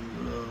animals,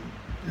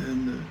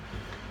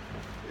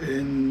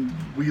 and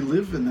we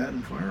live in that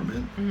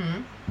environment,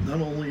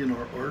 not only in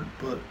our art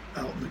but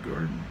out in the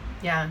garden.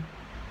 Yeah.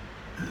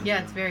 And,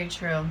 it's very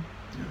true.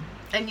 Yeah.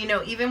 And, you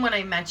know, even when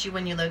I met you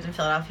when you lived in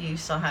Philadelphia, you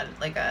still had,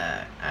 like,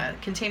 a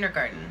container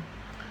garden.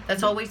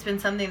 That's always been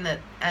something that,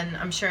 and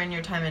I'm sure in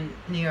your time in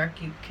New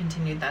York you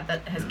continued that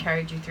has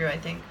carried you through, I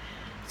think.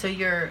 So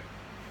your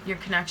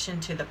connection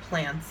to the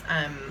plants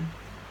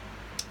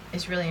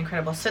is really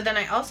incredible. So then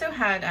I also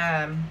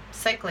had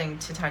cycling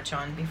to touch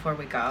on before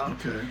we go.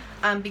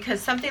 Okay.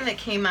 Because something that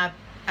came up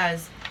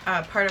as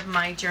part of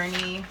my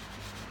journey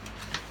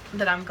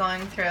that I'm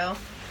going through.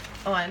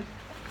 Oh, I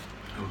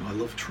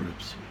love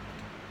trips.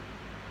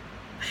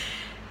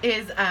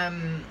 Is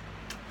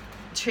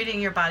treating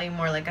your body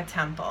more like a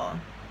temple,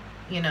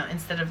 you know,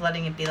 instead of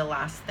letting it be the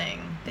last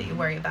thing that you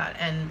worry about,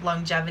 and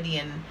longevity,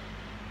 and,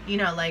 you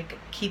know, like,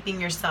 keeping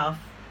yourself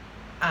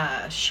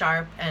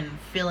sharp and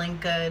feeling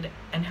good,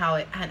 and how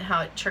it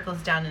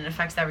trickles down and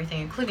affects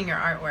everything, including your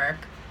artwork.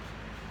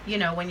 You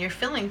know, when you're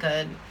feeling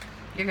good,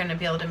 you're going to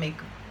be able to make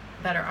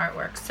better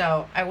artwork.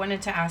 So I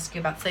wanted to ask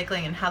you about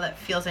cycling and how that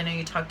feels. I know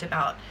you talked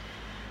about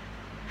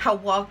how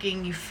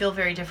walking you feel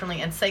very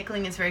differently, and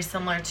cycling is very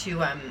similar to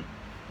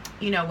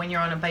when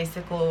you're on a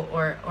bicycle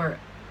or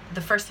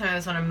the first time I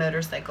was on a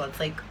motorcycle, it's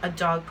like a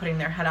dog putting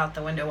their head out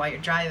the window while you're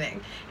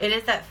driving. It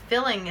is that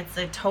feeling. It's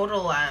a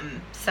total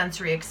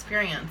sensory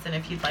experience. And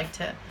if you'd like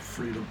to...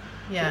 Freedom.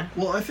 Yeah.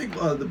 Well, I think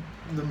the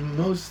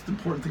most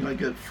important thing I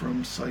get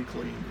from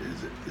cycling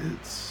is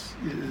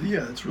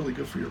it's really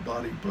good for your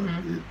body, but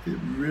it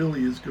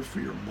really is good for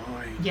your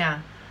mind.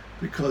 Yeah.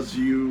 Because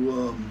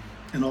you,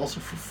 and also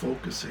for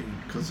focusing,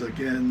 because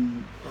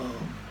again,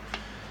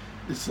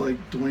 it's like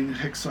doing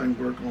hex sign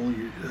work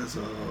only as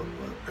a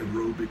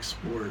aerobic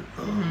sport,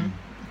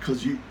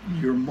 because you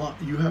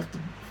have to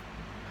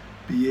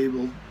be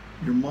able,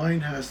 your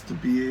mind has to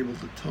be able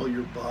to tell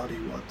your body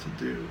what to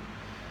do,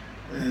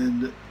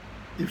 and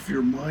if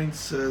your mind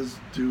says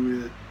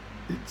do it,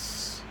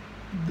 it's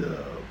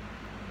the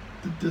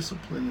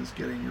discipline is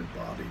getting your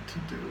body to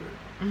do it,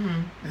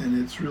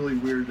 and it's really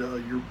weird.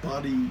 Your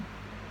body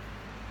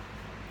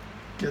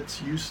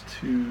gets used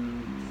to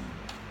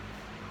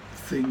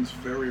things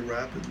very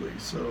rapidly.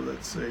 So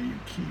let's say you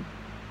keep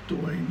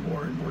doing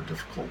more and more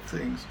difficult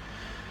things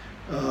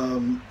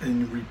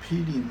and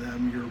repeating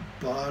them, your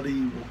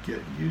body will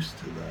get used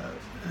to that,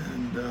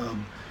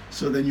 and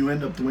so then you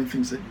end up doing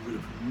things that you would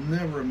have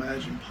never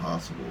imagined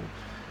possible,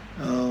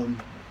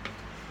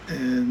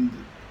 and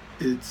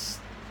it's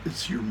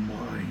your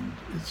mind,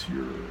 it's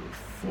your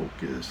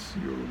focus,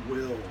 your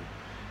will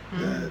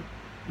that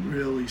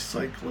really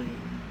cycling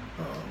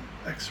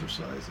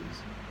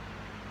exercises.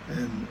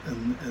 And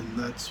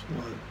that's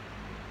what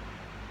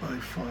I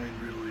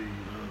find really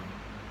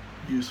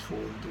useful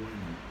in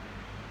doing it.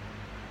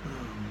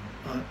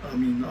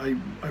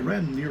 I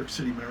ran New York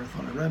City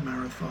Marathon. I ran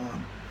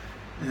marathon,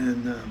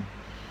 and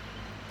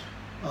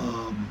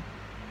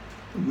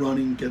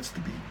running gets to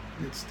be,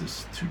 it's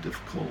just too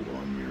difficult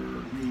on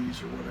your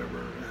knees or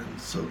whatever. And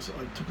so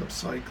I took up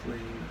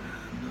cycling,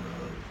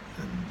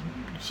 and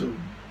so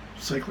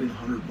cycling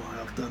 100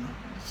 miles. I've done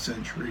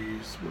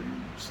centuries where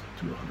you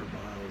do 100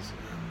 miles,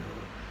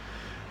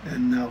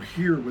 and now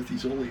here with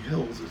these Ole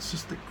Hills, it's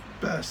just the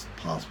best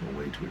possible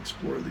way to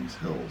explore these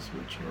hills,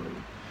 which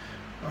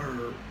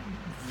are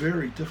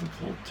very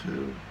difficult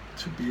to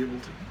be able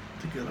to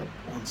get up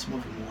on. Some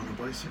of them on a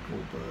bicycle,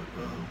 but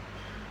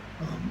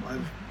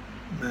I've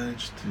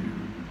managed to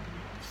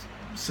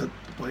set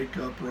the bike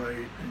up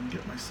right and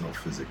get myself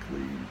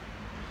physically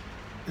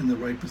in the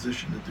right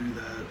position to do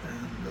that,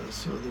 and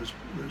so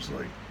there's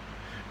like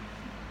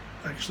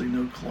actually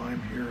no climb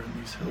here in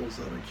these hills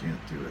that I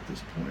can't do at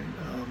this point,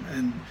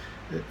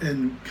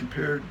 and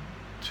compared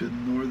to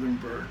Northern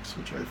Berks,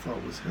 which I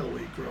thought was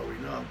hilly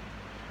growing up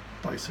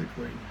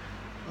bicycling,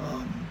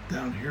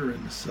 down here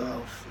in the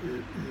south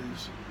it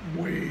is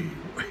way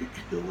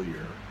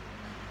hillier,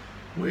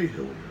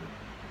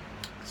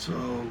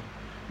 so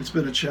it's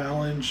been a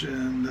challenge,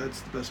 and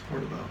that's the best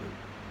part about it.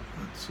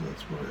 That's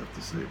what I have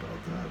to say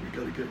about that. We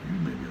got to get you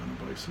maybe on a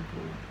bicycle.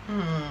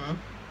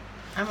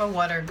 I'm a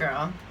water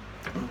girl.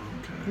 Oh,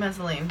 okay.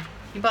 Mezzanine.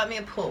 You bought me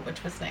a pool,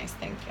 which was nice.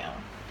 Thank you.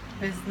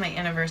 It was my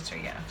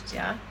anniversary gift.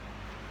 Yeah.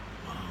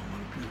 Wow,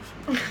 what a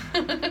beautiful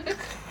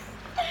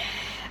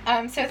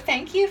thing. So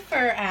thank you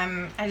for.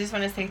 I just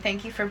want to say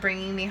thank you for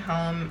bringing me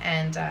home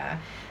and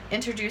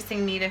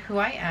introducing me to who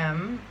I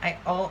am.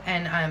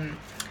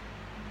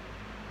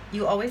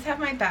 You always have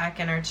my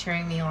back and are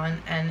cheering me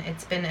on, and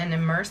it's been an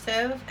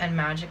immersive and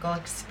magical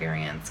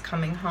experience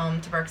coming home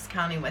to Berks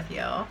County with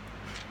you. Oh,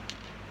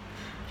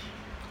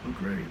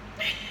 great.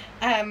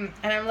 And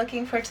I'm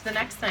looking forward to the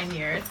next 9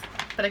 years,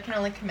 but I can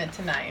only commit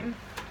to 9.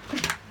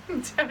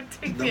 Don't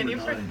take me any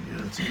Number 9,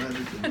 yeah, it's a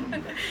magical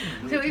number.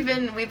 So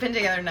we've been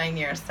together 9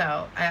 years,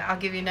 so I'll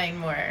give you 9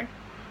 more,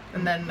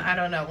 and then I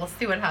don't know. We'll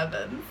see what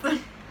happens.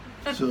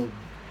 So,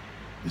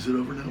 is it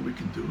over now? We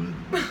can do it.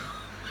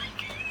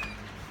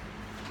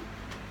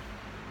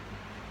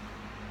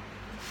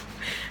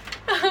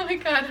 Oh my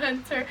God,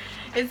 Hunter!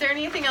 Is there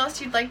anything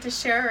else you'd like to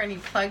share, or any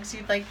plugs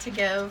you'd like to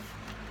give?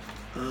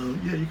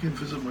 Yeah, you can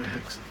visit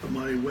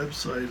my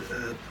website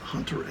at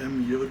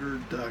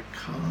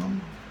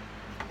huntermyoder.com,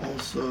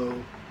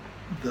 also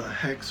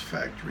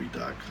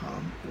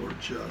thehexfactory.com, or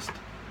just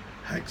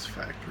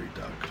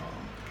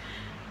hexfactory.com.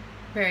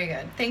 Very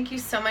good. Thank you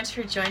so much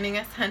for joining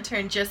us, Hunter.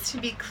 And just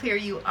to be clear,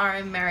 you are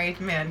a married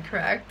man,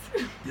 correct?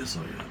 Yes,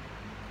 I am.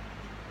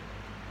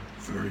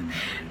 Very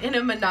married. In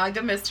a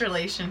monogamous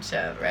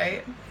relationship,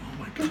 right? Oh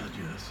my God,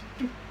 yes.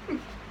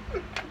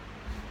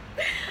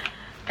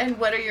 And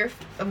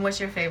what's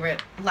your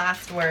favorite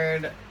last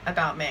word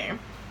about me?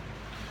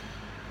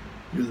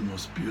 You're the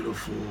most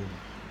beautiful,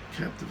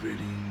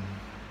 captivating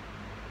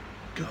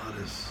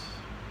goddess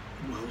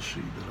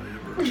Welshie that I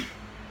ever,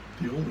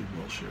 the only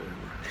Welshie I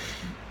ever had.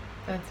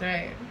 That's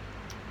right.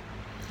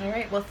 All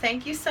right. Well,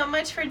 thank you so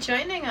much for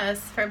joining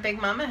us for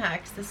Big Mama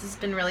Hex. This has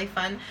been really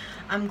fun.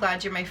 I'm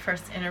glad you're my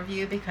first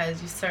interview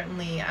because you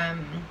certainly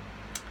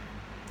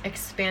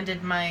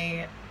expanded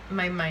my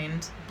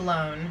mind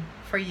blown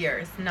for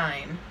years.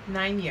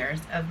 9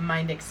 years of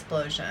mind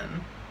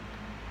explosion.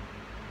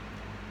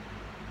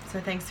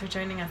 So thanks for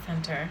joining us,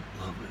 Hunter.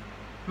 Love it.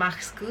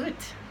 Mach's gut.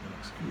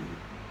 Mach's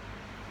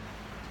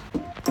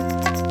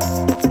gut.